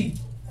you just see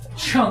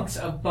chunks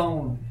of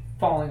bone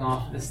falling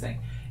off of this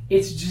thing.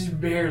 It's just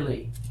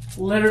barely.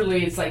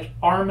 Literally, it's like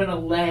arm and a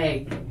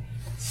leg.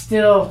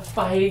 Still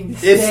fighting to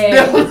stay.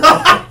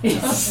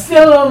 It's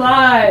still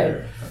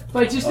alive.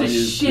 But just a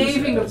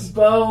shaving of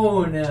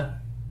bone.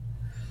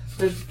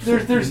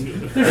 There's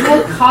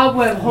more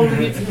cobweb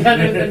holding it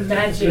together than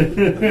magic.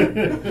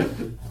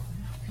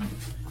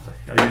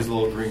 I use a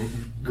little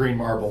green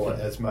marble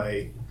as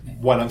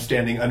when I'm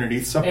standing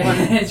underneath someone.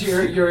 And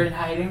you're in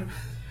hiding.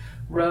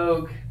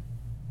 Rogue,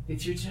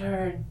 it's your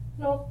turn.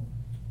 Nope.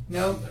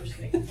 I'm just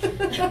kidding.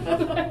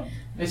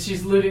 And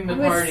she's looting the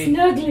party.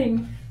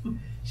 Snuggling.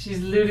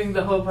 She's looting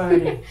the whole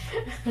party.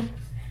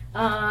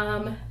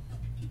 Yeah,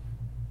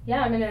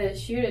 I'm gonna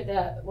shoot at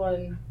that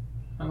one.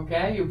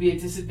 Okay, you'll be at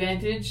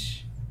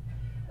disadvantage.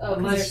 Oh,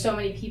 because there's so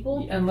many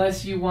people?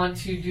 Unless you want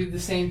to do the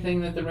same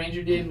thing that the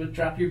Ranger did with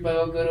drop your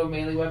bow, go to a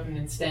melee weapon,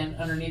 and stand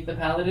underneath the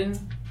Paladin.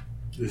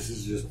 This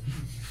is just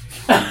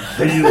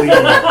really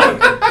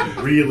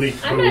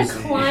cozy. I'm gonna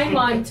climb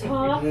on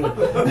top.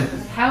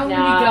 How many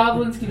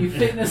goblins can you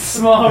fit in a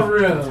small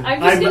room?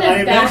 I'm just gonna I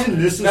imagine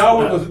this is now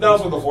when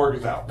the fork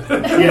is out.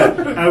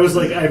 Yeah, I was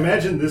like, I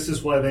imagine this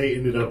is why they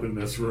ended up in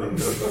this room.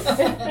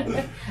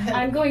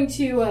 I'm going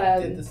to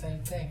did the same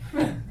thing.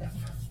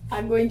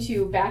 I'm going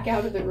to back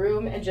out of the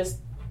room and just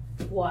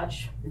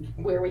watch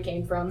where we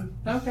came from.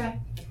 Okay.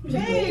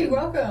 Hey,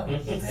 welcome.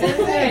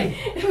 Hey.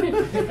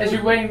 As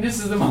you're waiting, this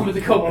is the moment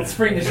the kobolds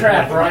spring the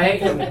trap,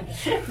 right?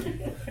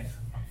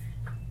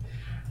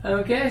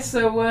 Okay,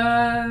 so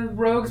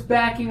Rogue's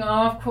backing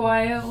off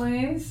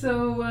quietly.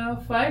 So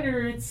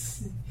Fighter,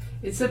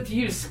 it's up to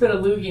you to spit a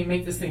loogie and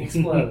make this thing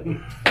explode.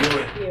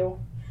 You.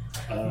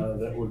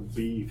 That would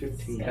be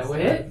 15. That would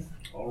hit.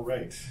 All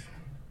right.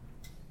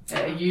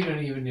 You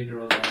don't even need to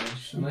roll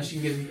damage unless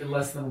you can get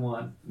less than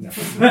 1. No.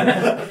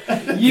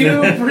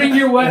 You bring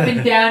your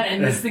weapon down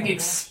and this thing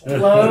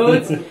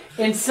explodes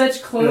in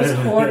such close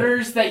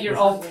quarters that you're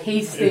all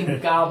tasting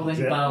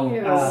goblin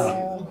bones.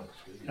 Oh,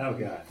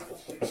 God.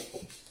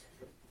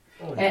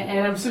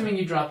 And I'm assuming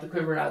you dropped the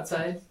quiver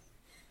outside?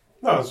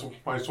 No,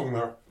 I swung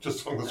there.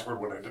 Just swung the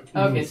sword when I did.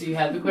 Okay, so you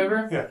had the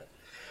quiver? Yeah.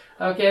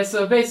 Okay,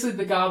 so basically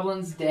the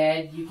goblin's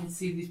dead. You can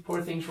see these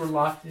poor things were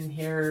locked in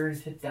here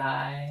to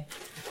die.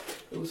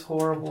 It was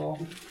horrible.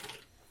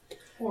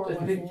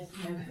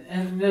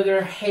 And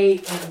their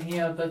hate and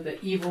the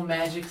evil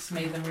magics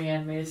made them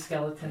reanimated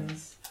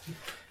skeletons.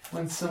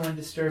 When someone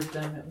disturbed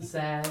them, it was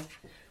sad.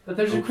 But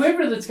there's a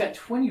quiver that's got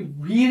 20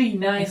 really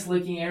nice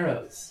looking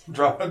arrows.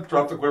 Drop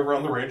the quiver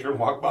on the ranger and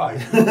walk by.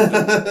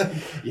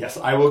 Yes,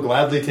 I will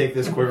gladly take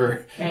this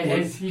quiver.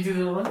 And you do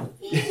the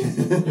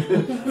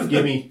one?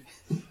 Gimme.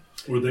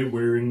 Were they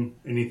wearing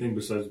anything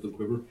besides the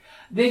quiver?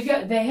 They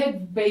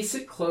had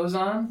basic clothes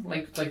on,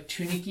 like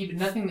tunicky, but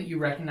nothing that you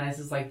recognize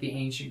as like the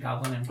ancient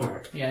Goblin Empire.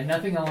 Okay. Yeah,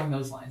 nothing along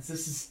those lines.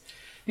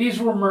 These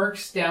were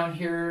mercs down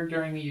here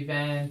during the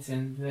event,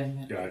 and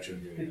then Gotcha.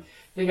 Yeah.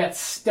 they got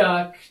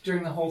stuck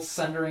during the whole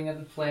sundering of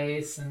the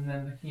place, and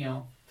then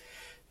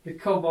the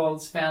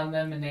kobolds found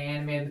them and they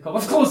animated the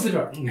kobolds. Close the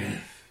door.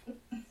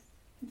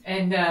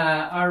 And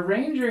our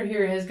ranger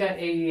here has got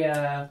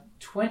a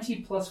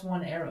 20 +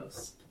 1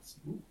 arrows.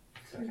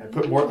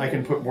 I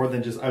can put more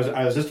than just.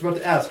 I was just about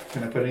to ask.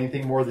 Can I put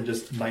anything more than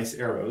just nice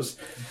arrows?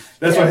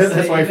 That's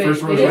why I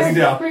first was looking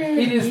down.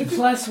 It is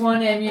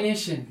 +1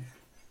 ammunition.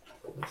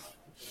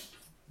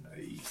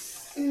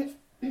 Nice.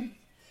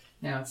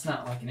 Now it's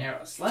not like an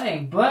arrow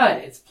slaying, but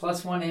it's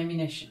 +1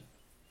 ammunition.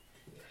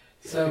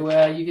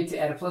 So you get to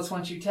add a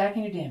 +1 to your attack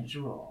and your damage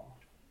roll.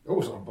 Oh,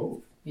 it's on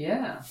both.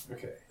 Yeah.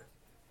 Okay.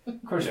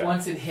 Of course, Yeah.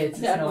 once it hits,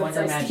 it's That no once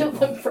longer I steal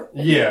magical. them from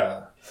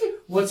Yeah.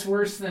 What's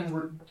worse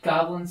than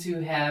goblins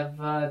who have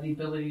the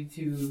ability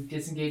to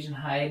disengage and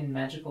hide in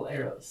magical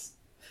arrows?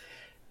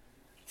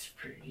 It's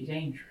pretty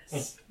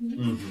dangerous.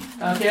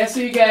 Mm-hmm. Okay,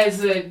 so you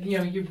guys,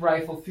 you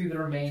rifle through the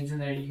remains in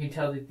there. You can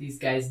tell that these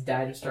guys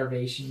died of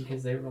starvation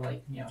because they were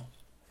like,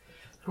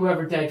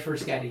 whoever died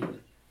first got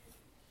eaten.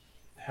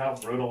 How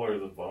brittle are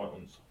the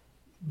bones?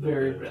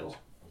 Very brittle.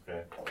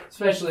 Okay.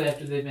 Especially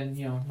after they've been,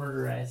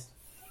 murderized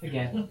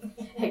again.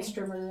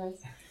 extra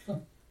murderers.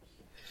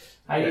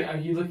 Are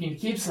you looking to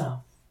keep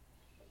some?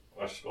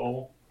 A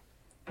skull?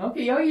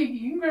 Okay, you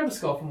can grab a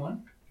skull from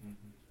one.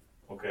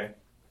 Okay.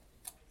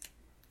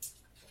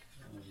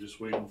 I'm just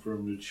waiting for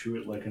him to chew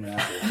it like an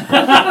apple.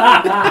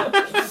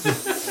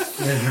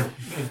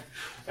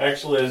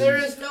 Actually, There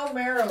is no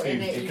marrow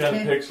in it. he You kind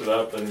of can- picks it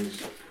up and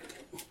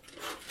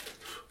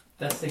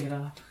Dusting it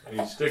off.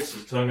 he sticks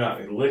his tongue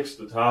out and he licks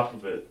the top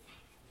of it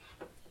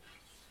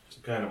to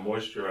kind of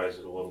moisturize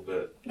it a little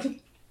bit.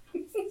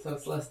 So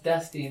it's less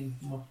dusty and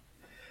more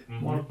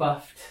Mm-hmm.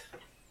 buffed.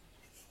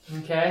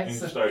 Okay, And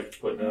so he starts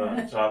putting it on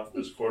the top of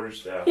his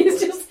quarterstaff.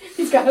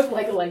 He's got it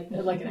like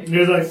an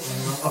He's like,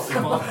 oh,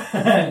 come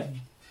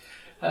on.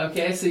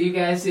 okay, so you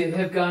guys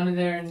have gone in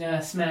there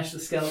and smashed the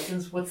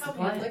skeletons. What's the How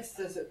many plan? licks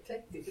does it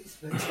take to get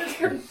to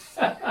the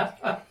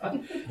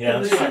Yeah,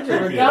 it's The not center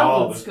of a creepy at all.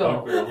 goblin This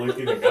skull. fucker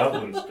licking a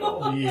goblin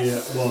skull.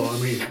 Yeah, well, I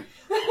mean,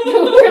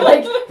 we're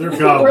like they're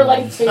we're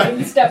like goblins.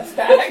 taking steps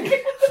back.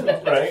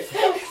 Right?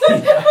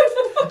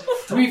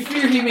 We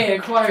fear he may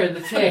acquire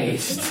the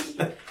taste.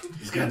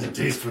 He's got the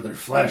taste for their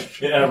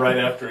flesh. Yeah, right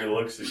after he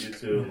looks at you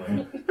too.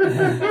 Like,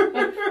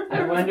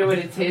 I wonder what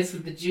it tastes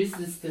with the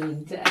juices still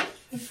intact.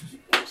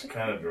 it's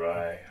kind of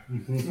dry.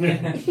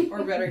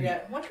 Or better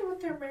yet, wonder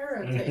what their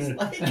marrow tastes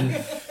like.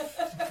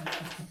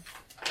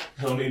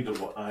 He'll need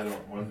to. I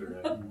don't wonder.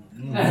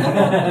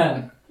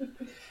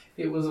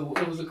 It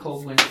was a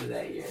cold winter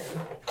that year.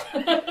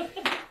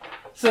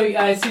 So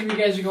I assume you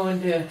guys are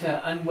going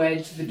to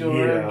unwedge the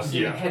door Yeah. and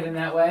Yeah. heading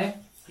that way.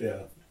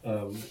 Yeah.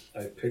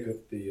 I pick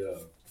up the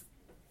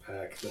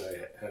pack that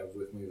I have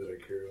with me that I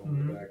carry on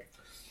Mhm. my back,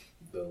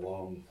 the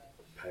long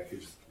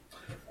package,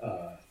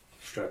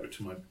 strap it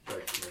to my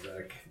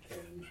back,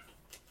 and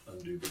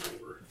undo the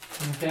door.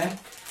 Okay.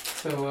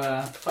 So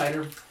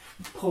Fighter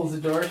pulls the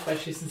door,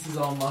 especially since he's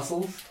all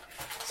muscles.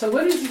 So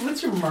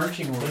what's your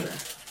marching order?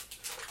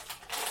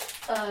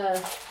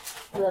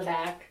 The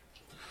back.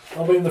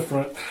 I'll be in the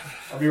front.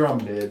 I'll be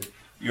around mid.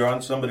 You're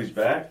on somebody's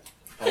back.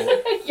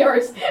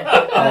 Yours.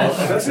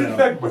 That's in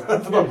fact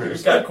the bugbears.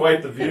 He's got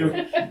quite the view.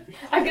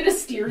 I'm gonna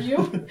steer you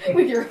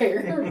with your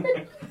hair.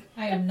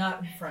 I am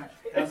not in front.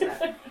 How's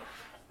that?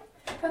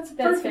 That's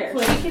perfect fair.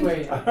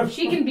 place.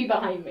 She can be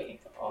behind me.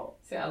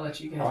 See, I'll let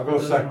you guys. I'll go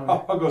second.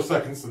 I'll go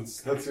second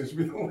since that seems to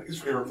be the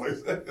least favorite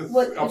place.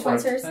 Which Up one's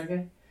front. hers?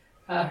 Okay.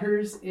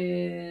 Hers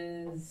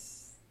is.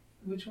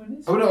 Which one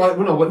is? Oh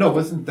no!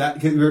 Wasn't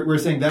that? Cause we're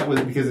saying that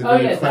was because it's Oh,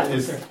 very, yeah, that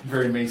was is her.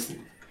 very macy.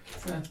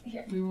 So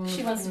Here. we will,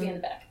 She wants to be in the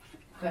back.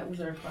 That was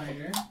our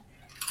fighter.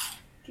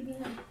 Give me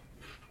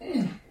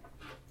that.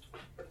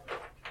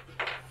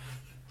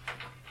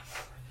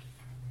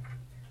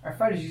 Our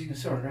fighter's using a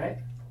sword, right?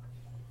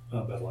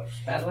 Battle axe.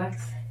 Battle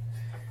axe?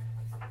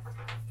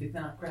 Did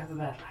not grab a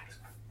battle axe.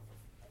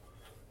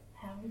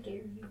 How dare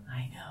you?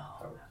 I know.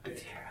 How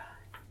dare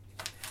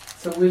I.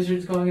 So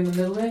wizard's going in the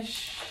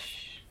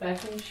middle-ish?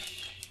 Back-ish?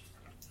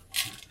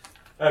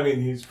 I mean,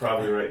 he's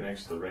probably right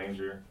next to the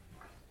ranger.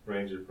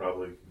 Ranger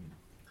probably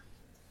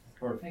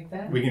Like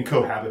that? We can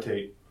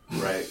cohabitate.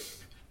 right.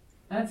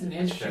 That's an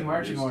interesting Get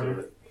marching used to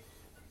order.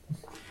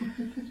 it.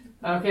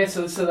 Okay,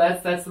 so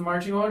that's the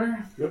marching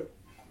order? Yep.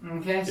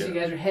 Okay, so you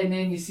Yeah. guys are heading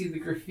in, you see the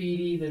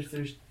graffiti,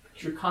 there's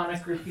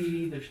draconic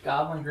graffiti, there's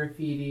goblin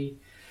graffiti.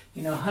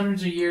 You know,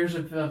 hundreds of years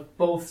of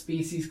both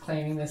species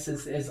claiming this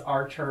as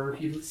our turf.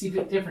 You see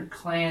the different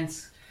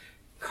clans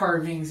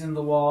carvings in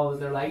the wall that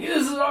they're like,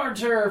 this is our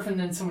turf, and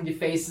then someone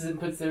defaces it and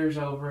puts theirs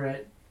over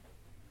it.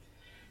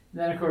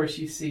 And then of course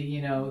you see,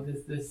 you know,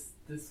 this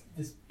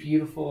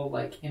beautiful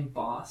like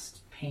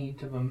embossed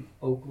paint of an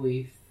oak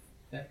leaf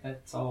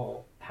that's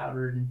all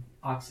powdered and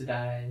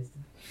oxidized.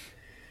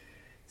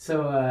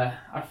 So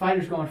our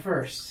fighter's going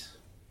first.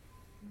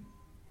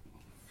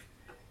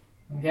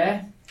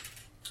 Okay?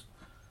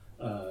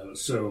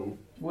 So,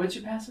 What's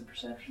your passive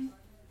perception?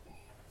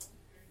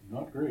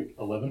 not great.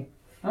 11.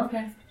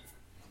 Okay.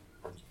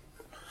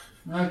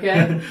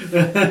 Okay.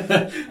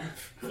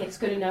 It's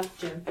good enough,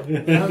 Jim.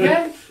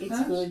 Okay. It's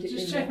Huh? good Just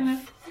enough. checking it.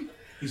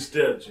 He's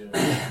dead, Jim.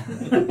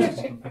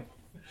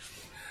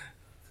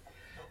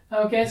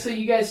 Okay, so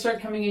you guys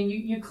start coming in.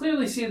 You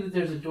clearly see that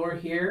there's a door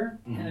here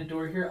and a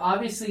door here.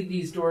 Obviously,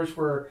 these doors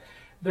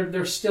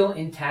they're still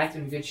intact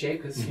and in good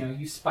shape because you know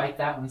you spiked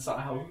that one and saw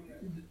how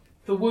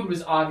the wood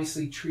was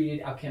obviously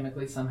treated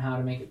alchemically somehow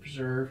to make it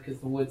preserved because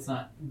the wood's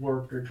not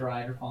warped or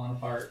dried or fallen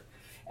apart,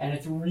 and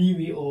it's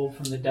really old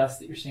from the dust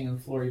that you're seeing on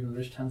the floor. Even though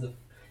there's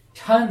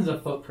tons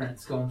of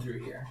footprints going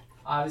through here.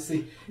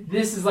 Obviously,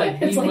 this is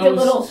like It's the like a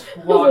most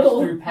little walked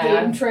through game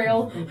path.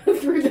 trail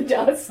through the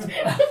dust.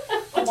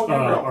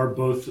 Are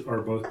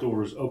both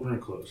doors open or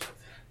closed?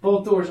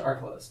 Both doors are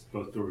closed.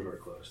 Both doors are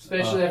closed.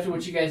 Especially after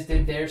what you guys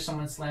did there,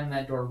 someone slammed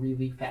that door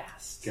really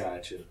fast.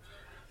 Gotcha.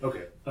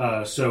 Okay.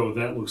 So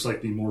that looks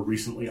like the more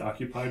recently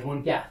occupied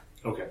one? Yeah.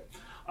 Okay.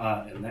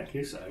 In that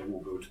case, I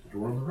will go to the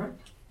door on the right.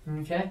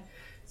 Okay.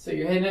 So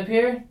you're heading up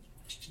here?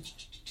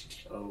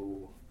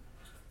 Oh.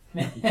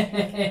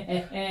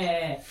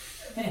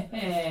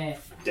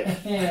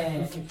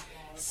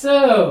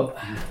 So,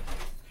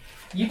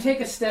 you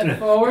take a step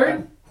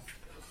forward,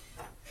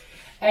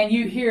 and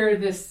you hear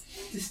this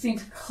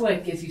distinct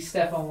click as you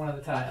step on one of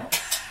the tiles.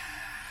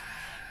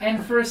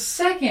 And for a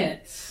second,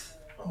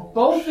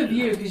 both of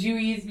you, because you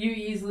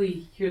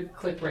easily hear the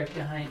click right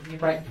behind you,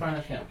 right in front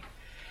of him.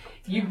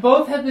 You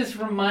both have this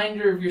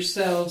reminder of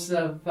yourselves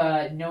of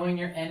knowing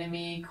your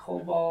enemy,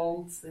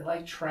 kobolds. They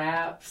like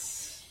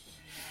traps.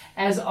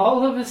 As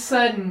all of a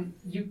sudden,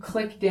 you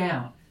click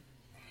down.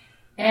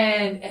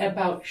 And at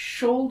about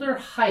shoulder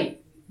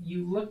height,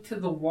 you look to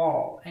the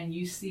wall and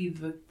you see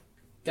the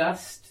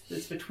dust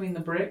that's between the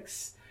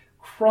bricks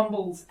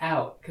crumbles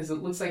out because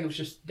it looks like it was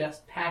just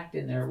dust packed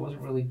in there. It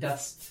wasn't really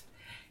dust.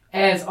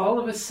 As all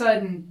of a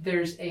sudden,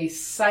 there's a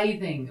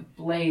scything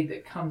blade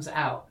that comes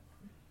out.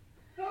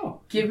 Oh.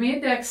 Give me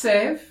a dex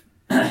save,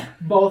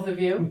 both of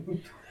you.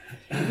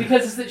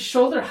 Because it's at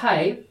shoulder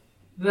height,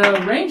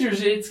 the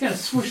ranger's, it's going to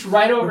swoosh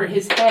right over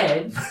his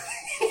head.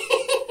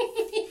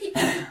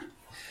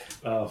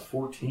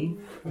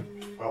 14.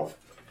 12.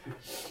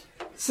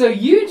 So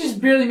you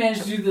just barely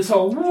managed to do this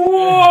whole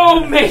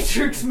whoa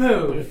matrix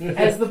move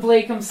as the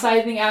blade comes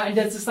scything out and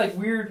does this like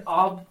weird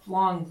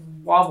oblong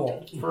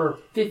wobble for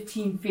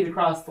 15 feet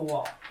across the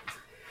wall.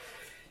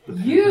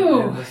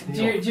 You,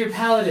 dear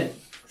paladin,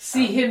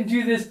 see him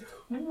do this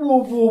whoa,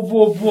 whoa,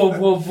 whoa, whoa,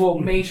 whoa, whoa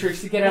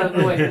matrix to get out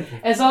of the way.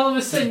 As all of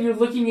a sudden you're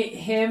looking at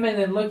him and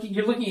then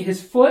you're looking at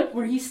his foot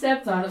where he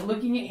stepped on it,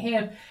 looking at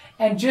him,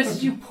 and just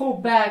as you pull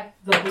back,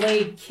 the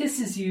blade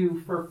kisses you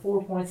for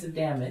 4 points of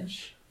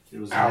damage. It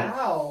was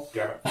Ow.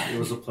 it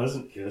was a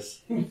pleasant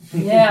kiss.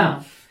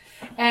 Yeah.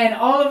 And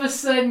all of a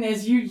sudden,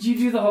 as you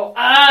do the whole,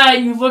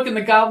 and you look and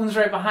the goblin's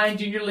right behind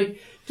you, and you're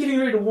like, getting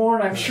ready to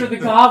warn, I'm sure, the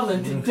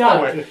goblin to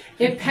duck.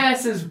 It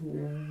passes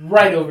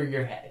right over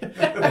your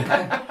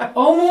head.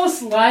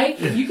 Almost like,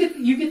 you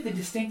get the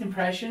distinct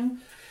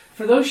impression,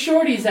 for those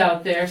shorties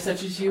out there,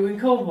 such as you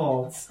and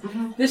kobolds,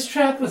 this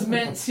trap was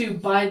meant to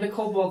buy the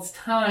kobolds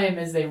time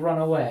as they run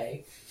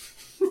away.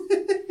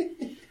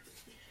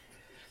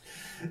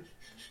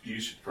 You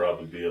should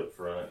probably be up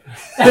front.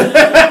 or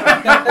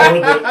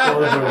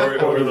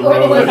the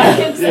road.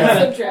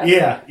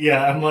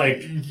 Yeah. I'm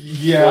like,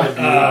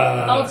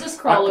 Yeah. I'll just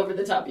crawl over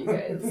the top of you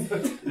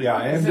guys. Yeah,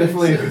 I am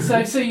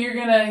definitely. So you're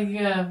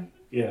gonna,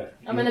 yeah.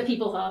 I'm gonna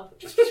people hop.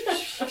 Did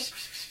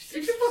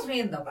you put me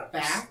in the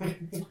back?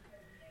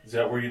 Is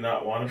that where you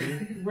not want to be?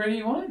 Where do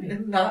you want to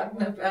be? Not in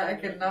the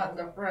back and not in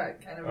the front,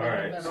 kind of All in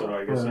right, the middle. so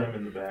I guess I'm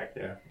in the back.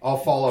 Yeah, I'll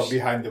follow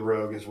behind the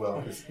rogue as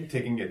well, just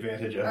taking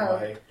advantage of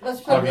my. Let's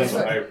put it this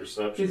way. Higher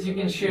perception. Because you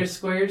can share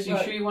squares. You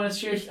sure you want to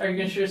share? Are you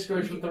going to share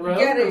squares with the rogue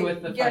or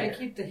with the You gotta fighter?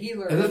 keep the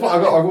healer. At this point,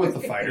 I'll go with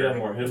the You fighter. have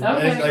more hit Okay.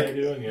 points than Like, I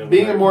do, and you have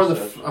Being higher more the,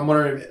 perception. I'm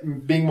wondering,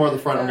 being more the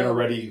front, I'm gonna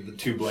ready the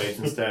 2 blades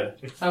instead.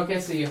 Okay,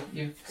 so you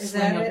Is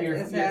sling that up it? your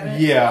Is that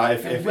it? Yeah,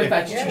 and whip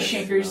out your Yeah. two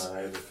shinkers. I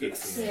have a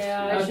 15.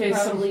 Yeah, I Okay, should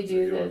so- probably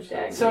do the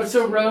dagger.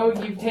 So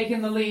Rogue, you've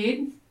taken the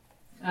lead.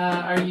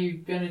 Are you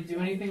going to do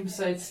anything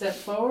besides step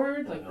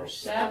forward, like I'm gonna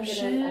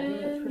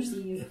perception?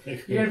 perceive.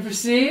 You're going to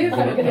perceive.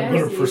 I'm gonna I'm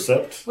going to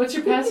percept. What's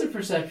your passive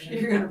perception?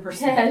 You're gonna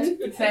percent.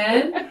 10.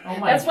 10. Oh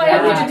my That's god. why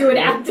I need to do it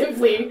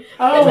actively.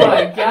 Oh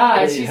my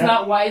god, Hey, she's ha-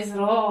 not wise at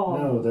all.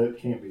 No, that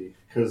can't be.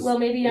 Because Well,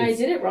 maybe I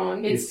did it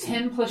wrong. It's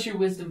 10 plus your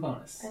wisdom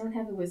bonus. I don't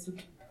have the wisdom.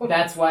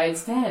 That's why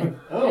it's 10.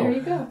 There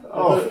you go.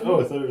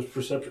 I thought it was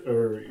perception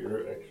or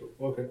your actual.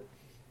 Okay.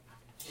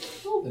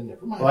 Well, then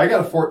never mind. Well, I got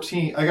a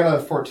 14. I got a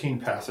 14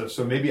 passive,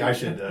 so maybe I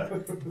should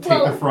take the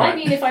Well, front. I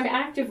mean, if I'm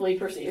actively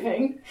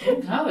perceiving.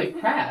 Holy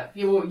crap.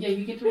 You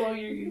get to roll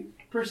your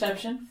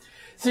perception.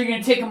 So you're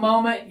going to take a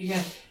moment.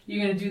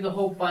 You're gonna do the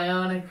whole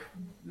bionic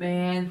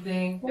man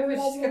thing. We're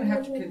just gonna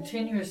have to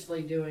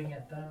continuously doing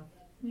it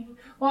though.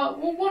 Well,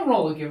 one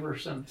roll will give her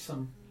some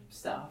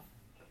stuff.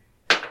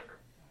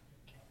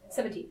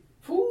 17.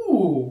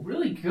 Ooh,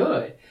 really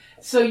good.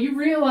 So you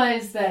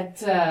realize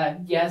that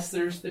yes,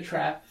 there's the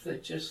trap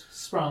that just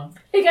sprung.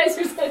 Hey guys,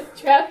 here's that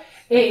trap.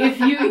 If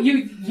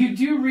you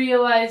do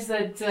realize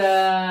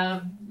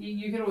that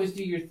you could always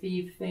do your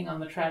thief thing on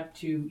the trap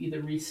to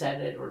either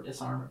reset it or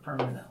disarm it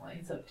permanently.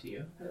 It's up to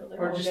you,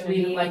 or just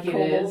leave it like it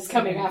is.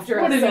 Coming after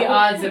us. What are the so-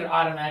 odds that it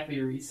automatically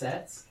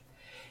resets?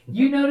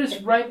 You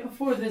notice right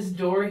before this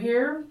door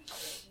here,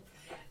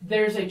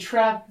 there's a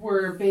trap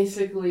where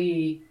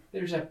basically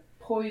there's a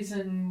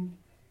poison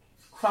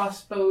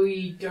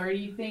crossbowy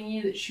darty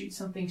thingy that shoots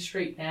something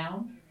straight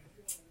down.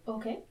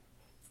 Okay.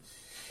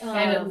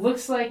 And it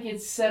looks like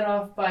it's set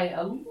off by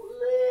a little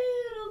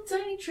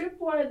tiny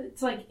tripwire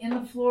that's like in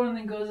the floor and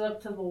then goes up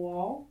to the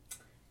wall.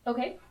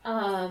 Okay.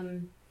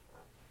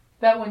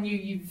 That one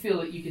you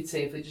feel that you could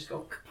safely just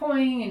go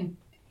kapoing and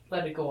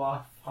let it go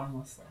off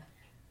harmlessly.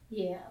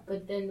 Yeah,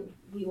 but then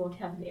we won't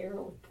have an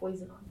arrow with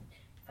poison on it.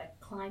 If I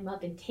climb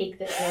up and take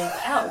the arrow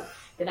out,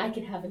 then I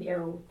can have an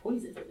arrow with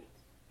poison in it.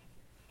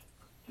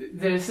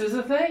 This is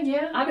a thing,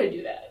 yeah. I'm gonna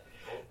do that.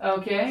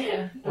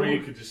 Okay. Or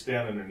you could just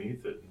stand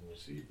underneath it and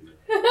receive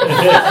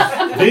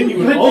it. Then you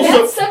would But also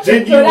that's such a then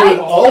you good would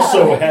idea.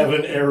 also have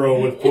an arrow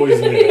with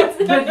poison in it.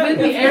 But then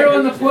the arrow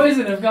and the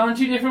poison have gone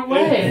 2 different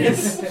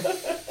ways.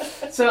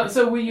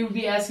 So will you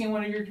be asking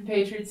one of your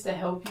compatriots to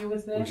help you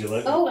with this? Would you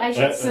let? Oh, I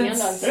should stand on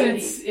Since somebody.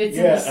 it's in the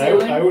Yeah,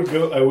 ceiling. I would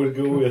go. I would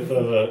go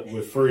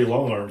with furry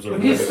long arms over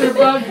Mr. there.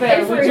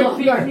 Bugbear, would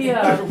you Every pick me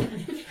up?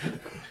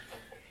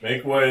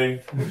 Make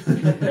way.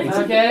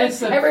 Okay,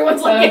 so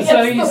Everyone's like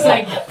so against he's the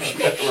like,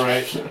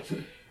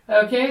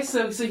 Right. okay,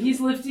 so he's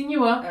lifting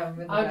you up. I'm in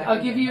the back I'll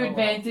of give it. you Oh, well.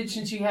 advantage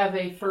since you have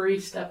a furry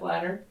step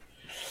ladder.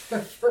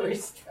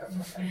 First.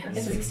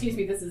 Excuse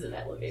me, this is an So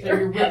elevator.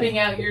 you're whipping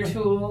out your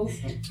tools,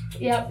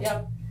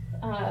 Yep.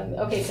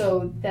 Okay,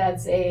 so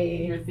that's a...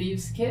 your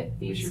thieves kit,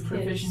 thieves you're Thieves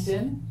proficient kit.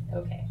 in.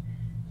 Okay.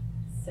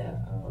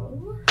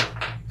 So...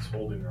 He's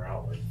holding her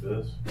out like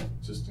this,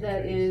 just in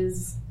That case.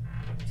 is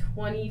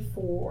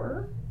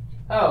 24.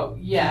 Oh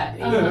yeah,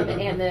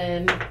 And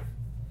then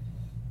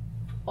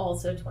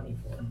also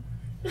 24.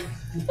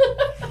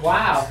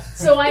 wow.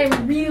 So I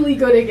am really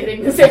good at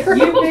getting this arrow.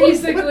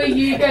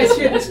 You guys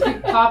hear this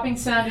quick popping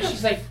sound, and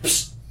she's like,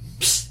 psst,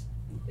 psst.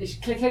 She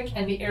click click,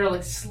 and the arrow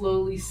like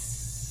slowly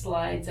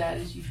slides out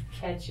as you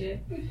catch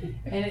it,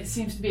 and it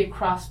seems to be a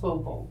crossbow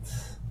bolt.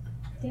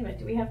 Damn it,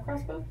 do we have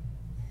crossbow?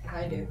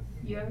 I do.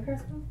 You have a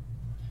crossbow?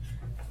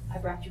 I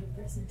brought you a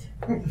present.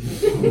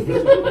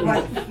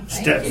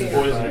 Step.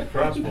 Poison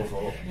crossbow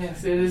bolt.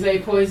 Yes, it is a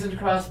poisoned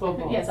crossbow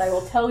bolt. Yes, I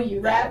will tell you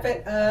Wrap that.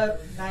 it up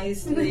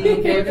nicely.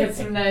 Okay, put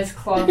some nice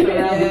cloth around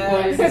Yeah.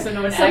 the poison so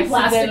no one Some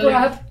plastic accidentally.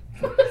 wrap.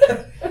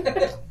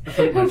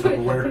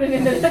 Put it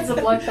in a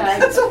Ziploc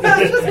bag. That's what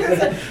I was just gonna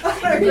say.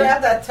 I'm gonna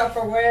grab that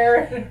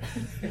Tupperware.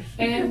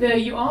 And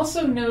you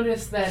also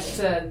notice that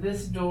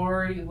this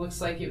door it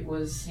looks like it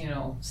was,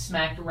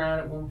 smacked around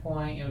at one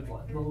point. A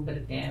little bit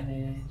of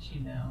damage,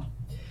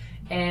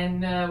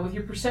 And with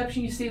your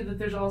perception, you see that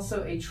there's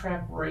also a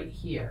trap right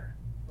here.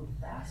 Little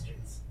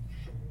bastards.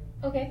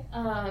 Okay.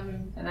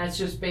 And that's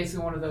just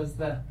basically one of those,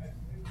 the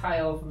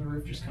tile from the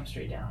roof just comes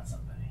straight down on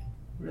somebody.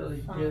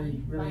 Really, Fine,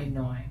 really fine.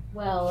 annoying.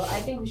 Well,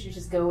 I think we should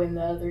just go in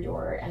the other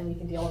door and we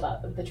can deal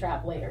about the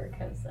trap later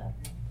because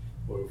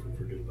What if we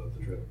forget about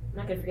the trap? I'm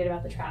not going to forget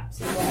about the traps.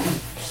 So,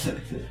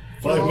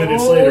 5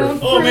 minutes later.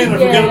 Oh man, I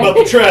forgot about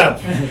the trap.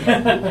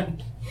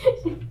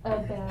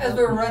 As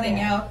we're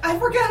running out, I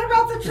forgot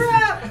about the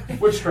trap.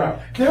 Which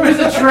trap? There was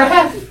a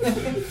trap!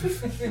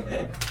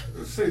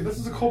 See, this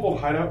is a kobold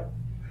hideout.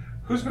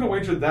 Who's going to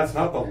wager that's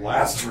not the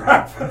last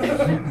trap?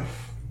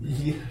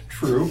 Yeah,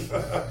 true.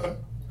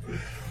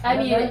 I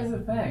mean, that is the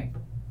thing.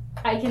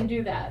 I can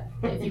do that.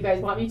 If you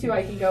guys want me to,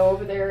 I can go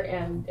over there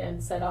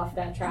and set off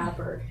that trap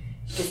or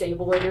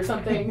disable it or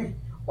something.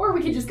 Or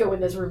we could just go in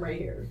this room right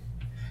here.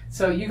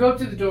 So you go up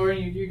to the door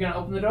and you're going to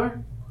open the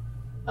door?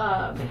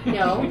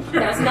 No,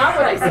 that's not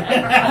what I said.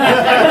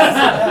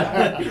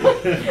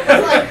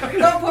 It's like,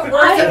 don't put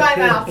words in my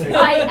mouth.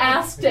 I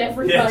asked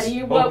everybody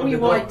Yes, what open we the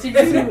door. want to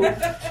do.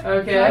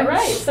 Okay. All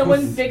right,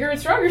 someone bigger and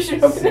stronger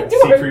should open the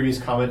See door.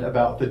 previous comment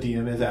about the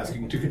DM is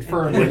asking to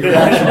confirm what your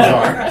actions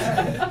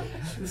are.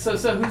 So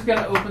who's going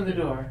to open the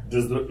door?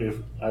 If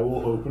I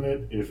will open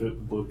it if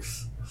it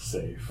looks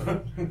safe.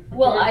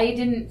 Well, I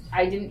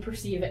didn't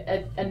perceive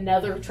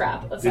another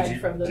trap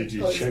aside from the. Did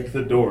you post. check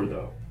the door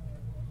though?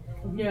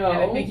 No.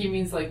 And I think he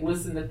means like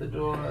listen at the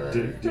door.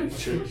 Did you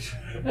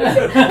check?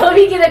 Let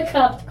me get a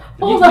cup.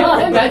 Hold You-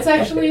 on. That's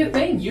actually a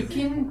thing. You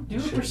can do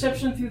a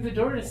perception through the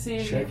door to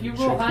see Check- if you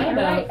roll check high All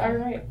enough. right, all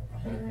right,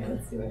 all right.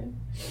 Let's do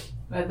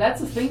it.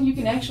 That's a thing you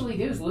can actually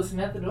do is listen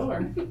at the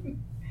door.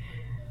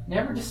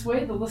 Never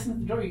dissuade to listen at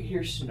the door. You can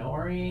hear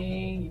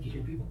snoring. You can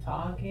hear people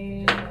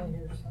talking.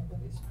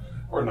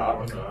 Or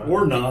not.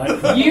 Or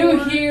not.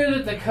 You hear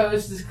that the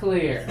coast is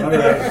clear. All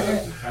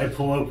right. I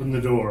pull open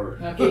the door.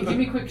 Okay, give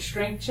me a quick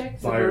strength check.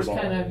 The door's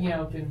Fireball. kind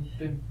of,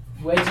 been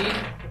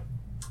wedgy.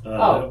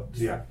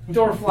 Yeah.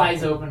 Door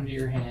flies open to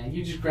your hand.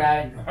 You just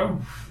grab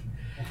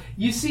it.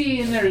 You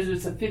see in there,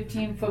 it's a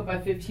 15 foot by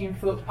 15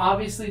 foot.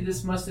 Obviously,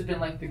 this must have been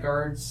like the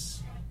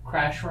guards'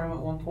 crash room at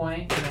one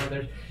point.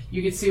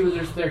 You can see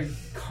where there are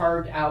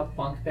carved out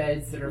bunk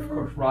beds that are, of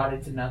course,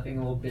 rotted to nothing,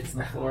 little bits on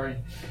the floor.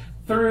 And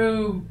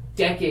through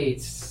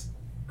decades,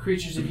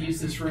 creatures have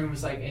used this room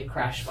as like a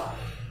crash spot.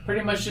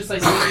 Pretty much just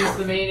like they use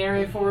the main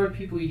area for it,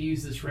 people would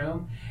use this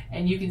room.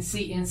 And you can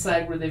see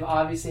inside where they've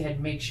obviously had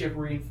makeshift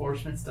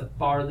reinforcements to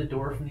bar the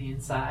door from the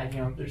inside.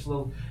 There's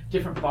little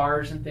different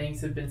bars and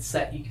things that have been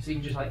set. So you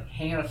can just like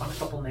hang it up on a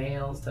couple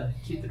nails to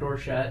keep the door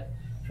shut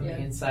from the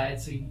inside.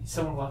 So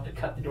someone will have to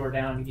cut the door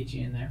down to get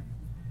you in there.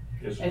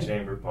 There's a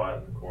chamber pot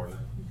in the corner.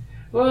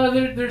 Well,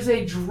 there's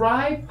a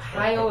dry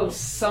pile of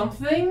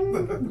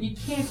something. You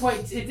can't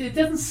quite. It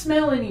doesn't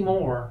smell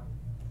anymore.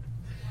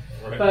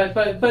 Right.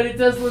 But it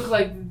does look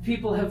like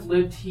people have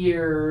lived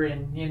here,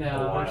 and there's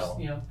while.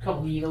 a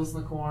couple needles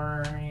in the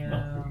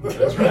corner.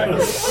 That's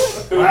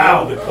right.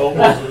 Wow. The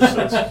kobolds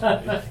are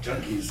such.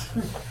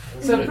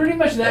 Junkies. So pretty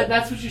much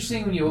that's what you're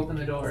seeing when you open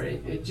the door.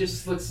 It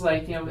just looks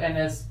like and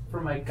as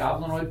from a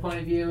goblinoid point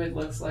of view, it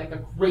looks like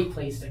a great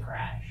place to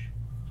crash.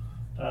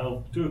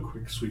 I'll do a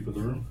quick sweep of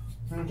the room.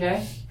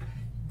 Okay,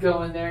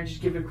 go in there and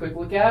just give it a quick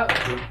look out.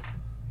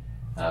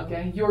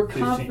 Okay, you're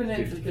 15, confident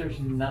 15. that there's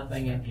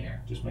nothing in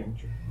here. Just making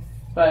sure.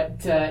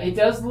 But it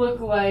does look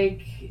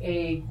like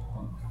a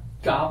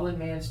goblin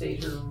may have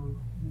stayed here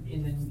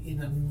in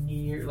the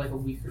near, like a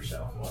week or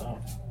so. Wow.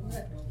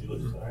 You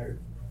look tired.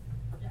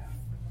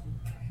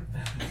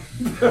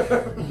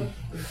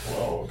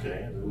 Whoa,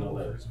 okay. I didn't know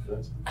that was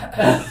offensive.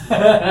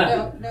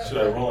 No. Should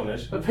I roll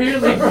initiative?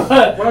 Apparently,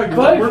 Wow, you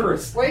look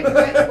murderous. Wait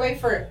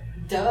for it.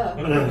 Duh.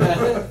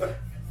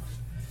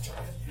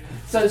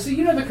 So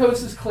the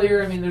coast is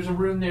clear. I mean, there's a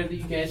room there that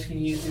you guys can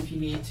use if you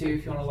need to,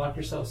 if you want to lock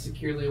yourself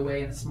securely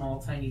away in a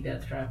small, tiny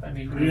death trap. I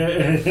mean,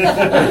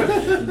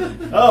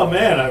 Oh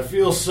man, I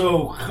feel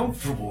so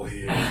comfortable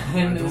here. I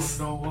And don't this-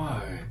 know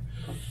why.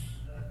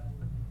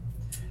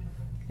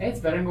 hey, it's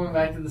better than going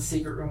back to the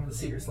secret room with the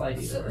secret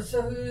slidey door.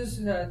 So who's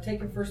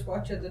taking first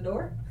watch at the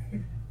door?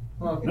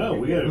 Well, No,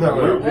 we got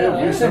No, we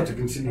have stuff to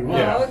continue on.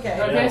 Yeah. Oh, okay.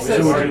 Okay,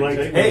 So so- would you like?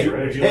 Hey,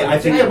 would you hey, I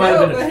like think I it might have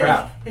know, been a but-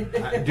 trap. I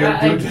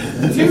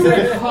do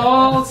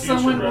recall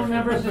someone reference.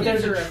 remembers that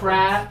there's a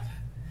trap.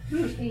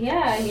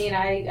 Yeah, I mean,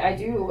 I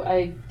do.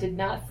 I did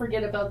not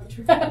forget about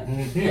the trap.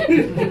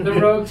 The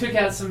rogue took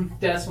out some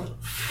desks.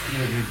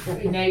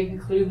 Now you can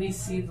clearly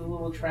see the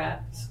little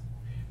trapped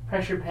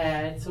pressure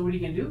pad. So what are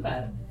you going to do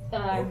about it?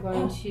 I'm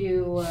going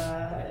to,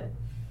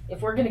 if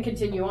we're going to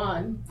continue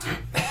on.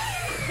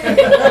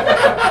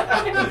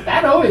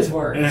 That always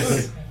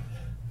works.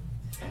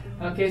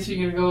 Okay, so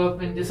you're going to go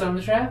up and disarm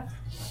the trap?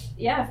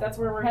 Yeah, if that's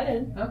where we're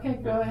headed. Okay,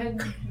 go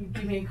ahead and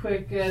give me a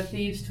quick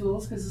thieves'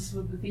 tools, because this is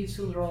what the thieves'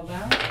 tools are all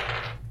about.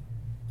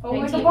 Oh,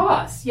 like a 19.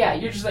 boss. Yeah,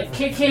 you're just like,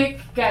 kick.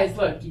 Guys,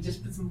 look, you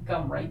just put some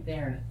gum right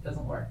there, and it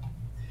doesn't work.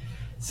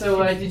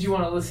 So, did you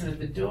want to listen at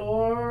the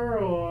door,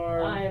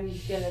 or... I'm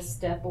going to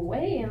step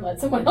away and let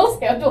someone else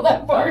handle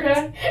that part.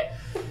 Okay.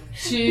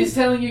 She's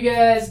telling you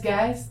guys,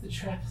 the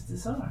trap is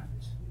disarmed.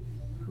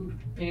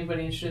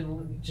 Anybody interested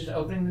in just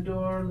opening the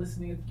door,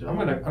 listening at the door?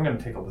 I'm gonna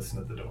take a listen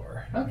at the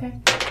door. Okay.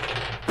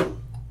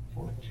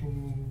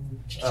 14,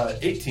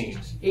 18.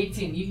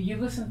 18. You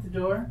listen at the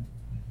door,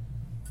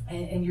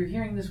 and you're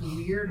hearing this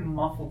weird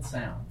muffled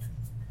sound.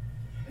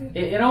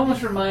 It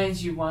almost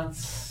reminds you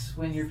once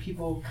when your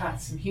people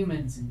caught some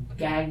humans and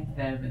gagged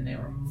them, and they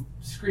were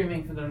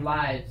screaming for their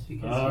lives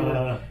because you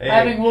were Hey.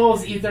 having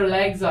wolves eat their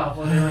legs off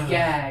while they were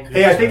gagged.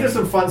 Hey, I think there's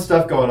some fun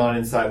stuff going on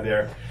inside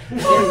there.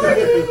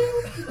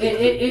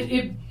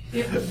 It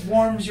It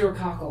warms your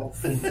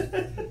cockles.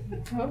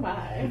 Oh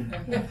my.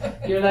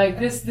 You're like,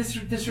 this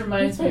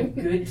reminds me of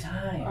good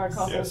times. Our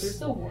cockles Yes. are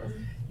still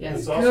warm. Yes,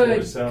 It's also what good.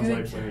 it sounds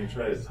good like when you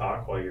try to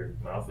talk while your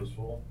mouth is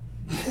full.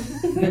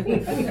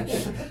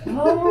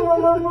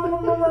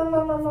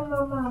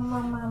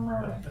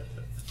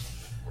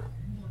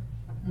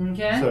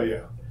 Okay. So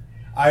yeah,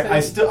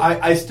 I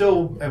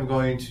still am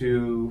going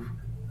to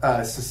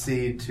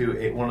secede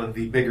to one of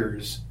the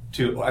biggers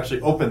to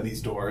actually open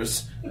these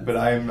doors, but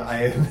I am.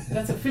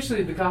 That's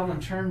officially the goblin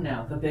term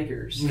now, the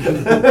biggers.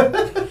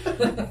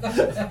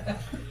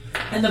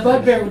 And the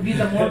bugbear would be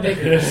the more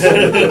biggers.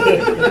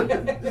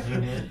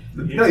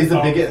 No, he's the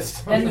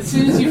biggest. And as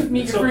soon as you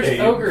meet It's your first okay,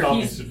 you ogre, can call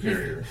me he's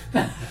superior.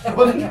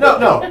 Well,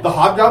 no. The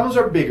hobgoblins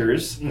are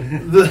biggers.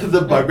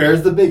 The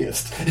bugbear's the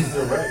biggest.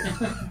 You're right.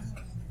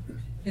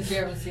 Because we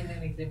haven't seen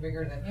anything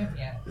bigger than him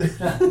yet.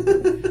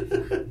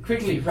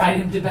 quickly ride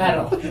him to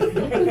battle.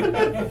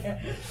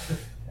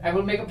 I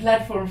will make a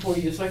platform for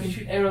you so I can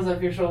shoot arrows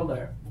off your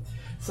shoulder.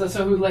 So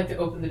who'd like to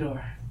open the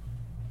door?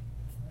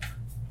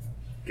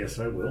 Guess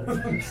I will.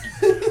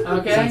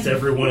 Okay. Since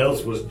everyone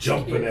else was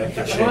jumping at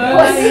the chance.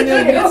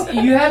 Well,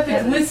 you have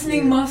the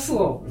glistening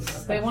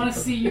muscles. They want to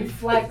see you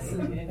flex.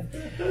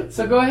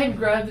 So go ahead and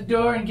grab the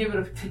door and give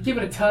it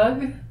a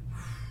tug.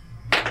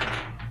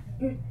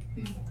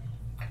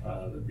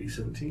 That'd be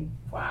 17.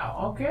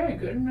 Wow. Okay.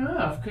 Good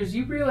enough. Because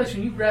you realize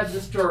when you grabbed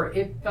this door,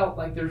 it felt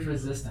like there's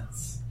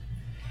resistance.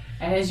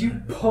 And as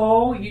you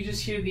pull, you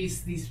just hear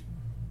these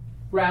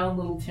round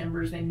little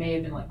timbers. They may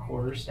have been like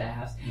quarter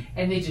staffs,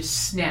 and they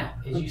just snap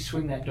as you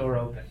swing that door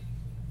open.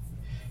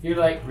 You're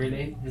like,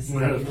 really? This is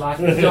how you lock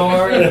the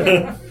door?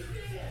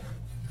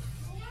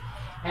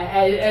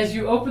 As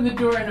you open the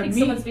door, and I think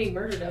someone's being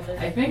murdered out there.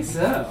 I think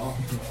so.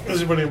 Is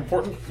anybody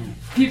important?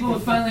 People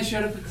have finally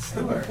showed up at the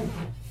store.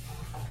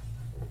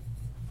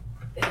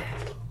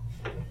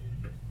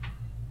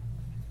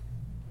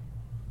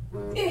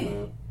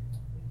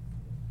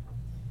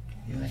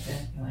 You like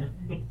that? You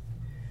like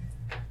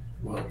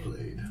Well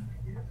played.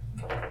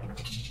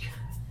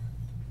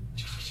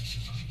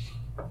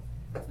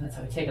 That's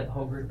how we take out the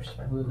whole group, just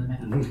by moving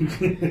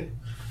them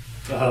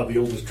out. The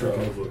oldest trick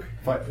in the book.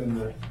 Fight in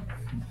the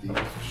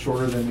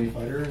shorter than me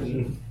fighter.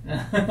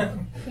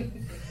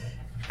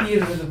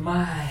 Theater of the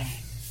mind.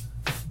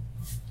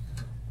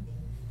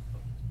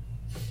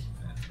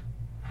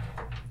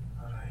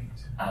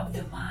 Of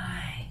the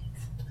mind.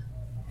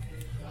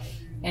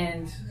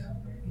 And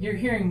you're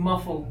hearing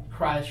muffled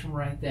cries from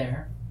right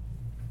there.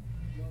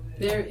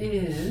 There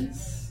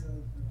is.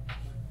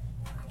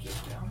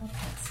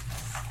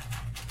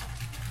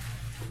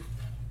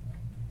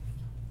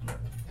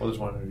 I just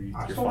wanted to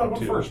I your stole that phone one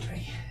too. first.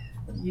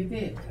 You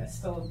did. I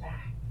stole it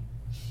back.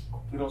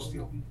 We don't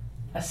steal.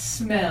 A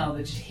smell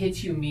that just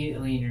hits you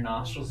immediately in your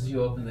nostrils as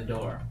you open the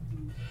door.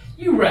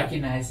 You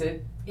recognize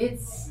it.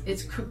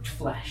 It's cooked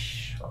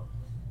flesh.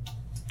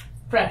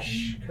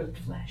 Fresh cooked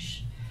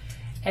flesh.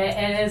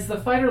 And as the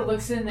fighter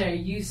looks in there,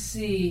 you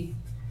see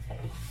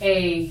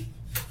a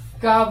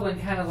goblin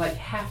kind of like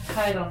half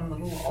tied on the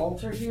little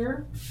altar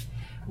here,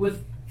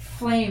 with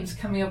flames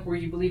coming up where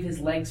you believe his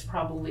legs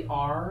probably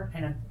are,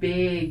 and a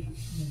big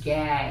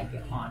gag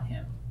on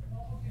him.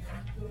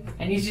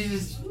 And he's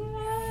just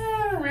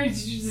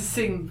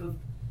seeing the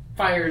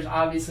fires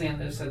obviously on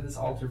the other side of this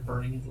altar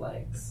burning his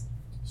legs.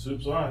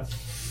 Soup's on.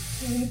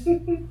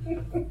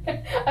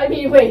 I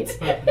mean, wait.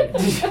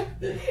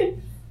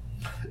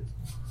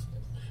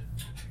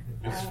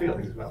 Mixed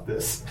feelings about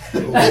this.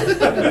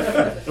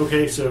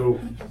 Okay, so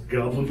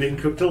goblin being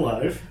cooked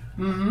alive.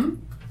 Mm-hmm.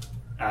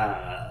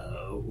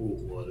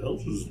 What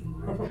else is in the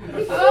room?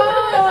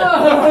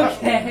 Oh,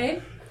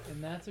 okay.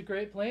 And that's a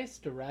great place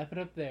to wrap it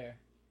up there.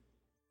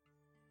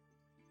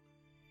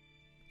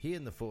 Here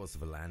in the Force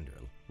of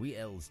Elandril, we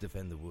elves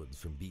defend the woods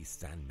from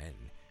beasts and men.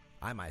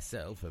 I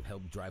myself have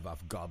helped drive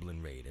off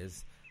goblin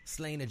raiders,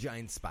 slain a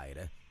giant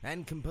spider,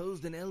 and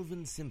composed an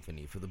elven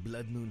symphony for the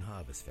Blood Moon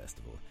Harvest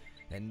Festival,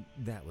 and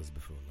that was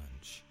before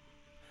lunch.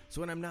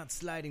 So when I'm not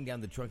sliding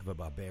down the trunk of a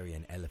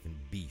barbarian elephant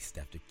beast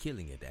after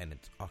killing it and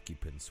its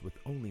occupants with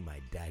only my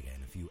dagger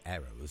and a few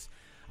arrows,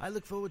 I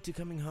look forward to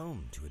coming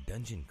home to a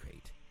Dungeon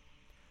Crate.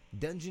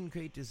 Dungeon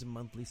Crate is a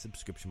monthly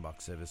subscription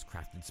box service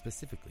crafted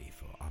specifically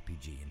for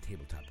RPG and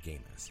tabletop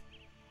gamers.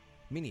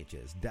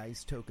 Miniatures,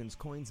 dice, tokens,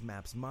 coins,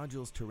 maps,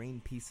 modules,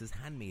 terrain pieces,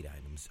 handmade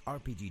items,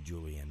 RPG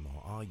jewelry, and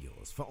more are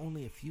yours for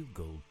only a few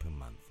gold per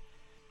month.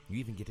 You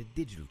even get a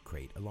digital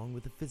crate along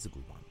with a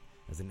physical one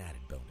as an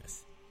added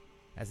bonus.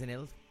 As an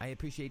elf, I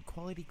appreciate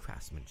quality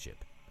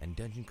craftsmanship, and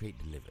Dungeon Crate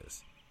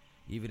delivers,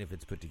 even if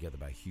it's put together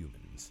by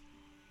humans.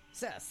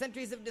 Sir,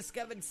 sentries have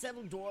discovered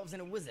several dwarves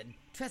and a wizard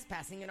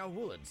trespassing in our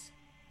woods.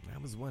 I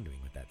was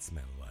wondering what that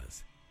smell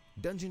was.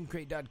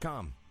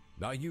 DungeonCrate.com.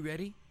 Are you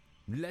ready?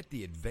 Let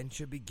the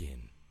adventure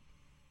begin.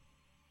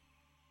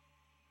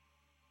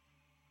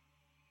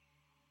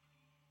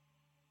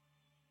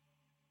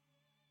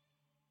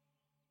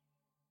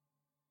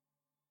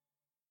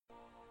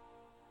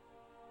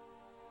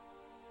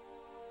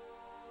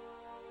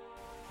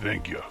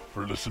 Thank you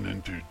for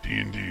listening to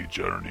D&D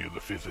Journey of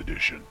the 5th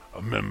Edition,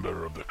 a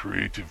member of the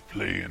Creative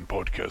Play and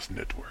Podcast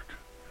Network.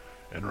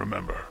 And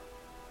remember,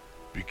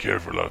 be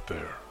careful out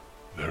there.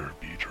 There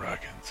be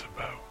dragons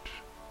about.